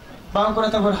bankora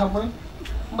tabara hamwe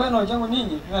mbeno jangu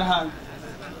ninyi yarahanga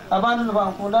abantu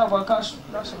bankunda bakasho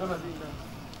nashobora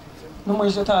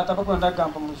numwishe tata bakunda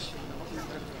gamba mushi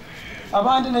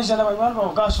abandi nejana banywana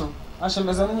bakasho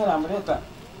ashemeza nyina amureta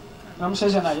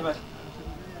namusheje nayibari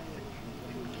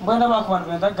mbona bakwana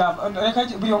benda gamba reka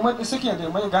buri umwe sekende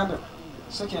mu Uganda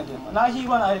sekende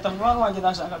nahiwa na leta mwana wanje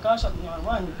nashaka kasha mwana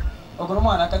wanje ogoro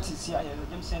mwana akatisi ya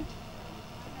James Center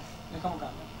reka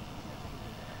muganda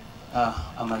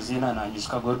amazina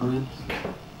nanyishwa Godwin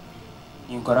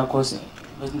inkora kose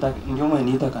ndio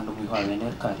mwenita kandi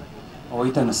mwihwabene kare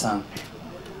oita nasanga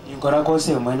inkora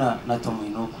kose mwena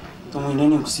natomwino tumwine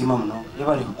ni kusima muno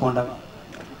yebare kukonda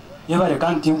yebare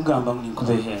kandi ngamba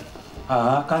nkubehe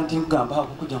kandi ngamba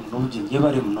hakujya muno bugindi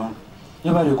yebare muno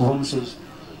yebare kuva musheje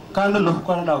kandi no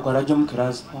kukora nakora byo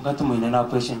mukiraza ungatumwine na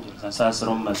kweshengereza sasa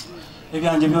romaze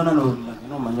ebyanje byona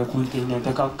no manya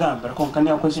kuinternete kagambira ko nkani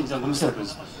yakweshengereza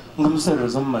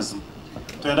ngumuserezo mu mazima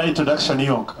twenda introduction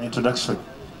yonka introduction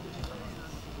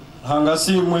hanga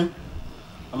simwe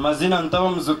amazina ntaba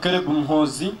muzukere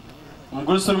gumhozi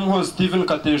umugurusoro muhozi Steven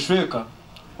Kateshweka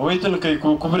owitene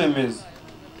kayiko kuburemeza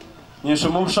nyesho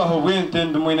mu bushaho bwente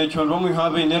ndumwene cyondo mu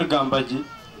habe inergambagi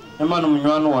emana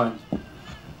munywano wanje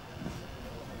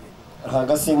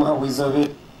hanga simwe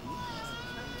hawizobe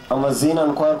amazina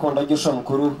nkwara konda gisha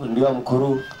mukuru ndiwa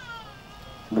mukuru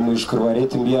ndumwishukuru wa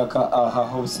leta mbiyaka aha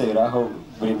hosera aho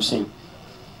buri mshinga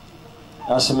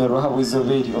ashemero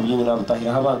habwizoberi obyinyi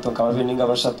nabutahira abantu kababe ninga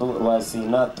bashatu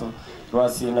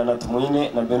rwasina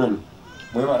natumwine na benoni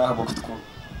mwe barahabo kutku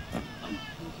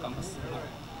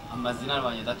amazina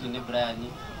abanye datu ne Brian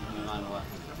umwana wa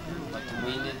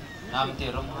batumwine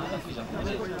namtero muhanda kuja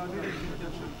kumuje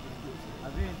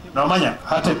nomanya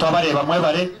hate twabareba mwe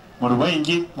bare mu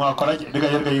rwengi mwakora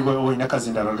bigayerga yigo wina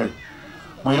kazindaro gai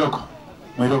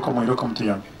mwiroko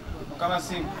mutuyanga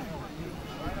Mukamasing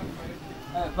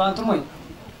bantu mwe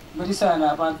muri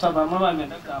sana abantu abamwe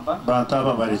bamenda kamba bantu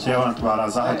aba barekeye abantu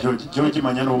baraza ha George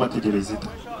manya no bategereza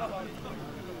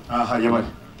aha yabari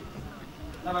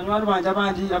n'abanywanyi banje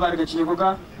abandi abarga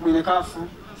kinyogoga mwine kafu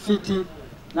fiti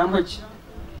namwechi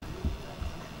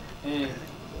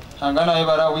hangana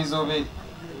ibara wizobe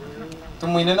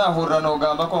tumwine nahurira no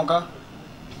gamba konka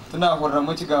tunahurira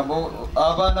mu kigambo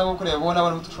abana bo kurebona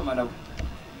abantu tushoma nabo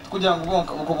kugira ngo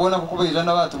bonka ukubona kukubeja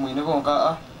n'abatumwine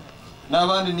bonka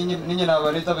n'abandi ninye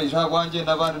nabareta beja gwanje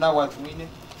n'abandi nawatumwine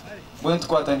bwe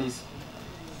twatanize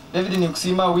David ni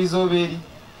kusima wizoberi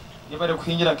yabare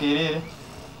kuhingira kerere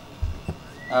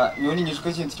nyoni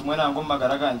nyishwe kintu kimwe nango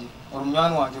magara ganje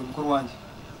urumyani wanje mukuru wanje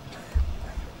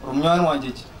urumyani wanje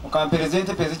iki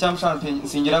ukamperezente peze cyamshana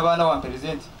nsingira abana wa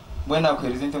perezente mwe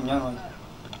nakwerezente umyani wanje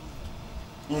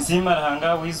inzima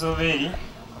rahanga wizoberi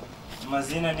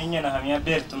mazina ninye na hamya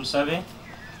ber Tumushabe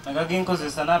nagaga inkoze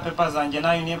sana pepa zanje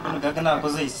nayo niye nagaga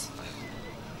nakoze isi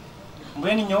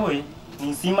mbweni nyowe ni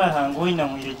inzima rahango ina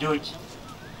mwire George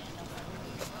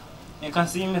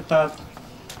ekasime tatu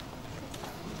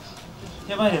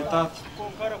yabare tatu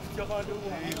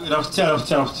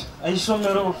rafutya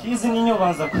ayishomero fizi ninyo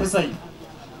banza kwezayo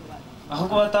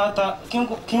ahubwo batata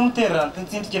kimutera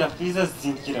ntsintikira fiza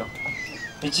zintsikira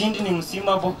ikindi ni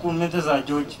musima bo ku mente za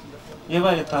George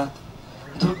yabare tata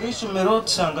turugishomero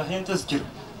tsanga hente zikira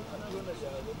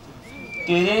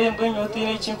kerere mbwe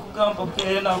nyotire ikinkugamba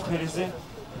kerere nakwereze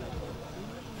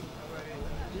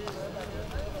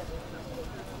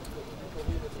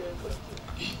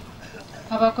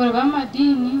abakora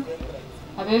b'amadini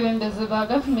abebembezi ba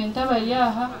gavumenti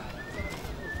abayaha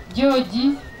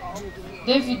George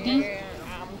David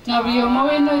na buri omo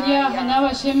weno yaha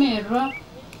n'abashemerwa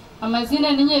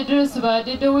amazina n'inyediresi ba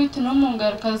Dede witu no mu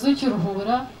ngaruka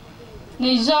z'ukiruhura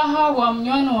ni jaha wa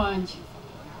munywani wanje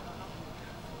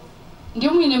ndi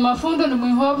mwine mafundo ni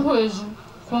mwihobweju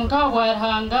konka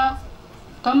warhanga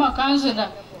kama kanjena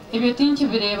ibitinki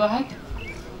bireba hati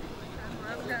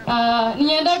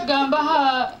nienda gamba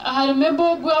harime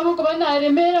bogu abo kuba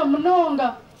naremera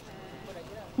munonga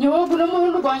nyogo no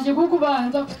muhundu gwanje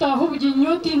gukubanza kutaho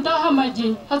buginyo tintaha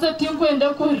amajinyi haza tinkwenda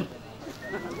kuri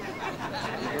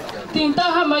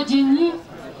tintaha amajinyi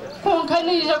konka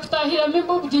nija kutahira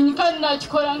mimbo buginyi kandi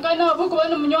nakikora ngana abo kuba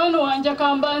n'umunywani wanje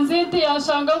akambanze nte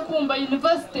yashanga kumba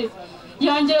university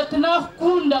yangira ati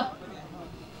nakukunda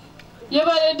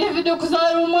yabare David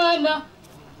kuzara umwana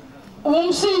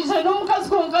umushize n'umukazi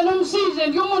konka n'umushize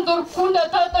ndi umuntu urukunda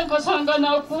tata nkashanga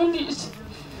nakundisha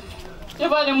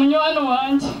yabare munywani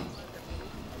wanje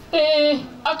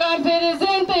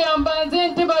akamperezente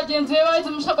yambanzente bagenzi be bazi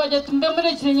mushabaje tumbe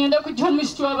murekire nyenda kujya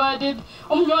mushiki wa badede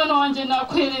umunywani wanje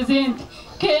nakwerezente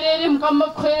kerere mukama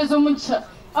kwereza umuca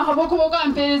ahabo kubo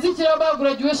kampereza ikira ba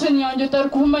graduation yanjye utari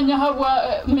kumanya habwa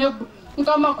mebu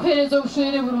mukama kwereza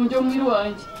ubushere burunjo mwiri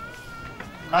wanje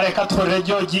areka tore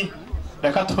George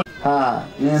reka tore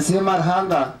ninsima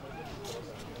rhanga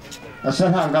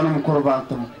ashahanga n'umukuru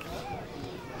bantu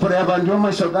pore abandi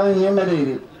bamashoga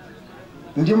yemerere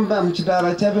ndi mba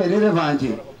mukidara cyaberere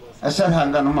banje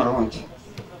ashahanga n'umurongi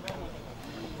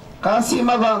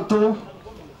kansima abantu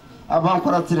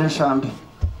abankora tireshambe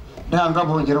ndanga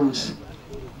bongera umushi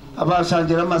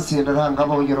abashangira amasinda ndanga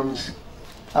bongera umushi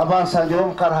abansanje bo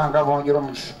mukarahanga bongera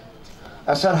umugisha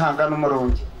asharahanga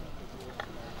n'umurungi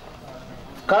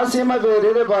kasima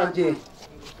berere banje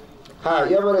ha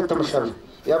yabareta mushabe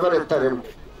yabareta remo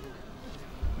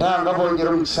danga bongera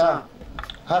umugisha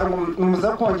hari umuza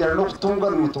kongera no kutunga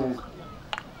n'umutunga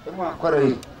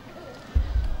mwakoreye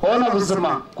ona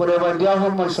buzima kureba ndiaho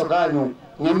mu ganyu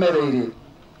nyemerere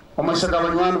umushaga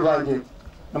abanywana banje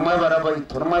namwe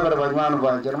barabayito namwe barabanywana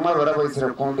banje namwe barabayizira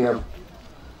kundi yabo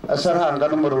asharahanga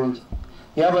n'umurungi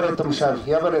yabareta mushabe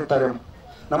yabareta remo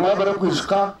namwe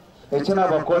barakwishika eki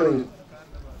nabakoreye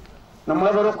namwe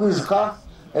barakwishika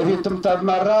ebintu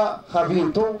mutamara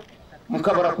habintu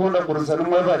mukabara kunda kuruza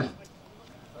namwe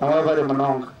bari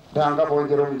munonga danga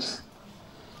bongera umugisha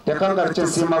yakanga rike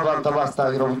sima abantu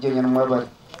abastahira ubugenye namwe bari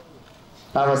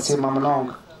abasima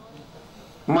munonga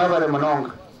namwe bari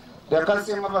munonga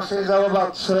yakasima basheja abo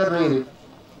batusherere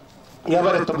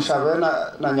yabareta mushabe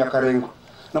na nyakarengo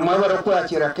namwe bari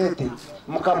kwakira kete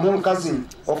mukamunkazi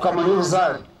ukamanya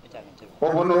ubuzari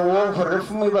ubuno wo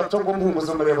refu mu batongo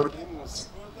munguzo murebo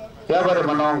yabare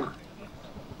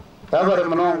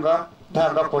munonga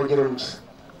danga kongera umugisha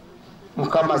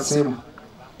mukamasima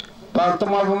bantu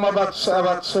mwavuma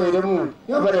abatushoiremu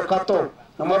yabare kato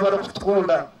namwe bari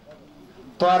kutukunda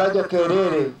twaraje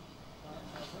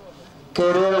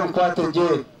kerere mukwateje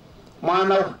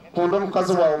mwana kunda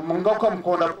mukazi wawe mungoka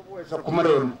mukunda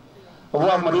kumurema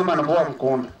ubuwa murima n'ubuwa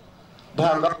mukunda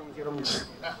danga kongera umugisha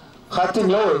khati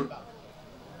nyowe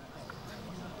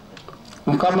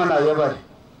mukamana yabare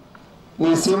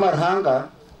nisima rhanga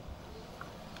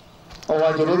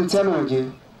owagere ntyanunge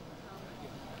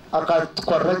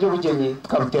akatwarraje ubugenyi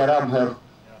tukabutera amhero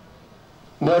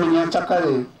mbona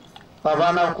nyanchakare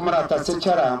abana kumarata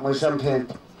secara mwisha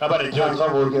mpende kabare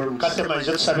jojo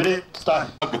katemaje tusabire tutahe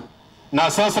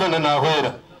nasasirana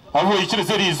nahwera abo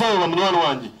ikirize izoba munywana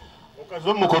wanje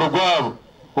ukazo mukoro gwabo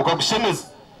ukagushemeza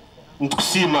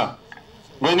ntukusima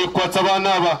ngene kwatsa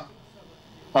abana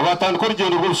abatandukora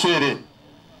urugendo rw'ubushere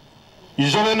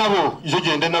ijobe nabo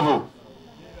ijogende nabo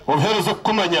ubuherezo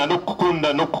kumanya no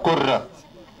gukunda no gukorera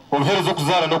ubuherezo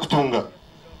kuzara no kutunga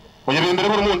uyebembere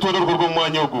buri muntu wero rwo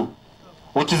mwanya ugu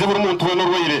ukize buri muntu wero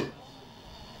rwire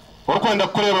urukwenda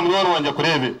kureba mwana wanje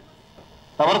kurebe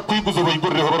abari kwiguza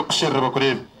bayigureho bari kusherera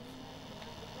bakurebe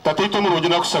tatito mu rugendo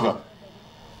nakusaba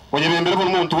uyebembere buri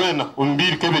muntu wena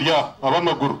umbiri kebirya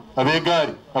abamaguru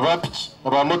abegari abapiki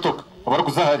abamotoka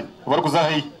abari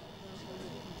kuzahayi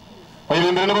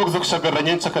bayibembere nabo kuza kushagarira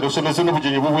nyenshakare ushemeze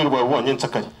n'ubugenyi bw'ubwirwa bwa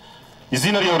nyenshakare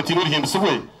izina ryawe ritino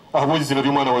rihembesubwe aho izina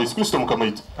ry'umwana wa Yesu Kristo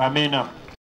mukamayita amena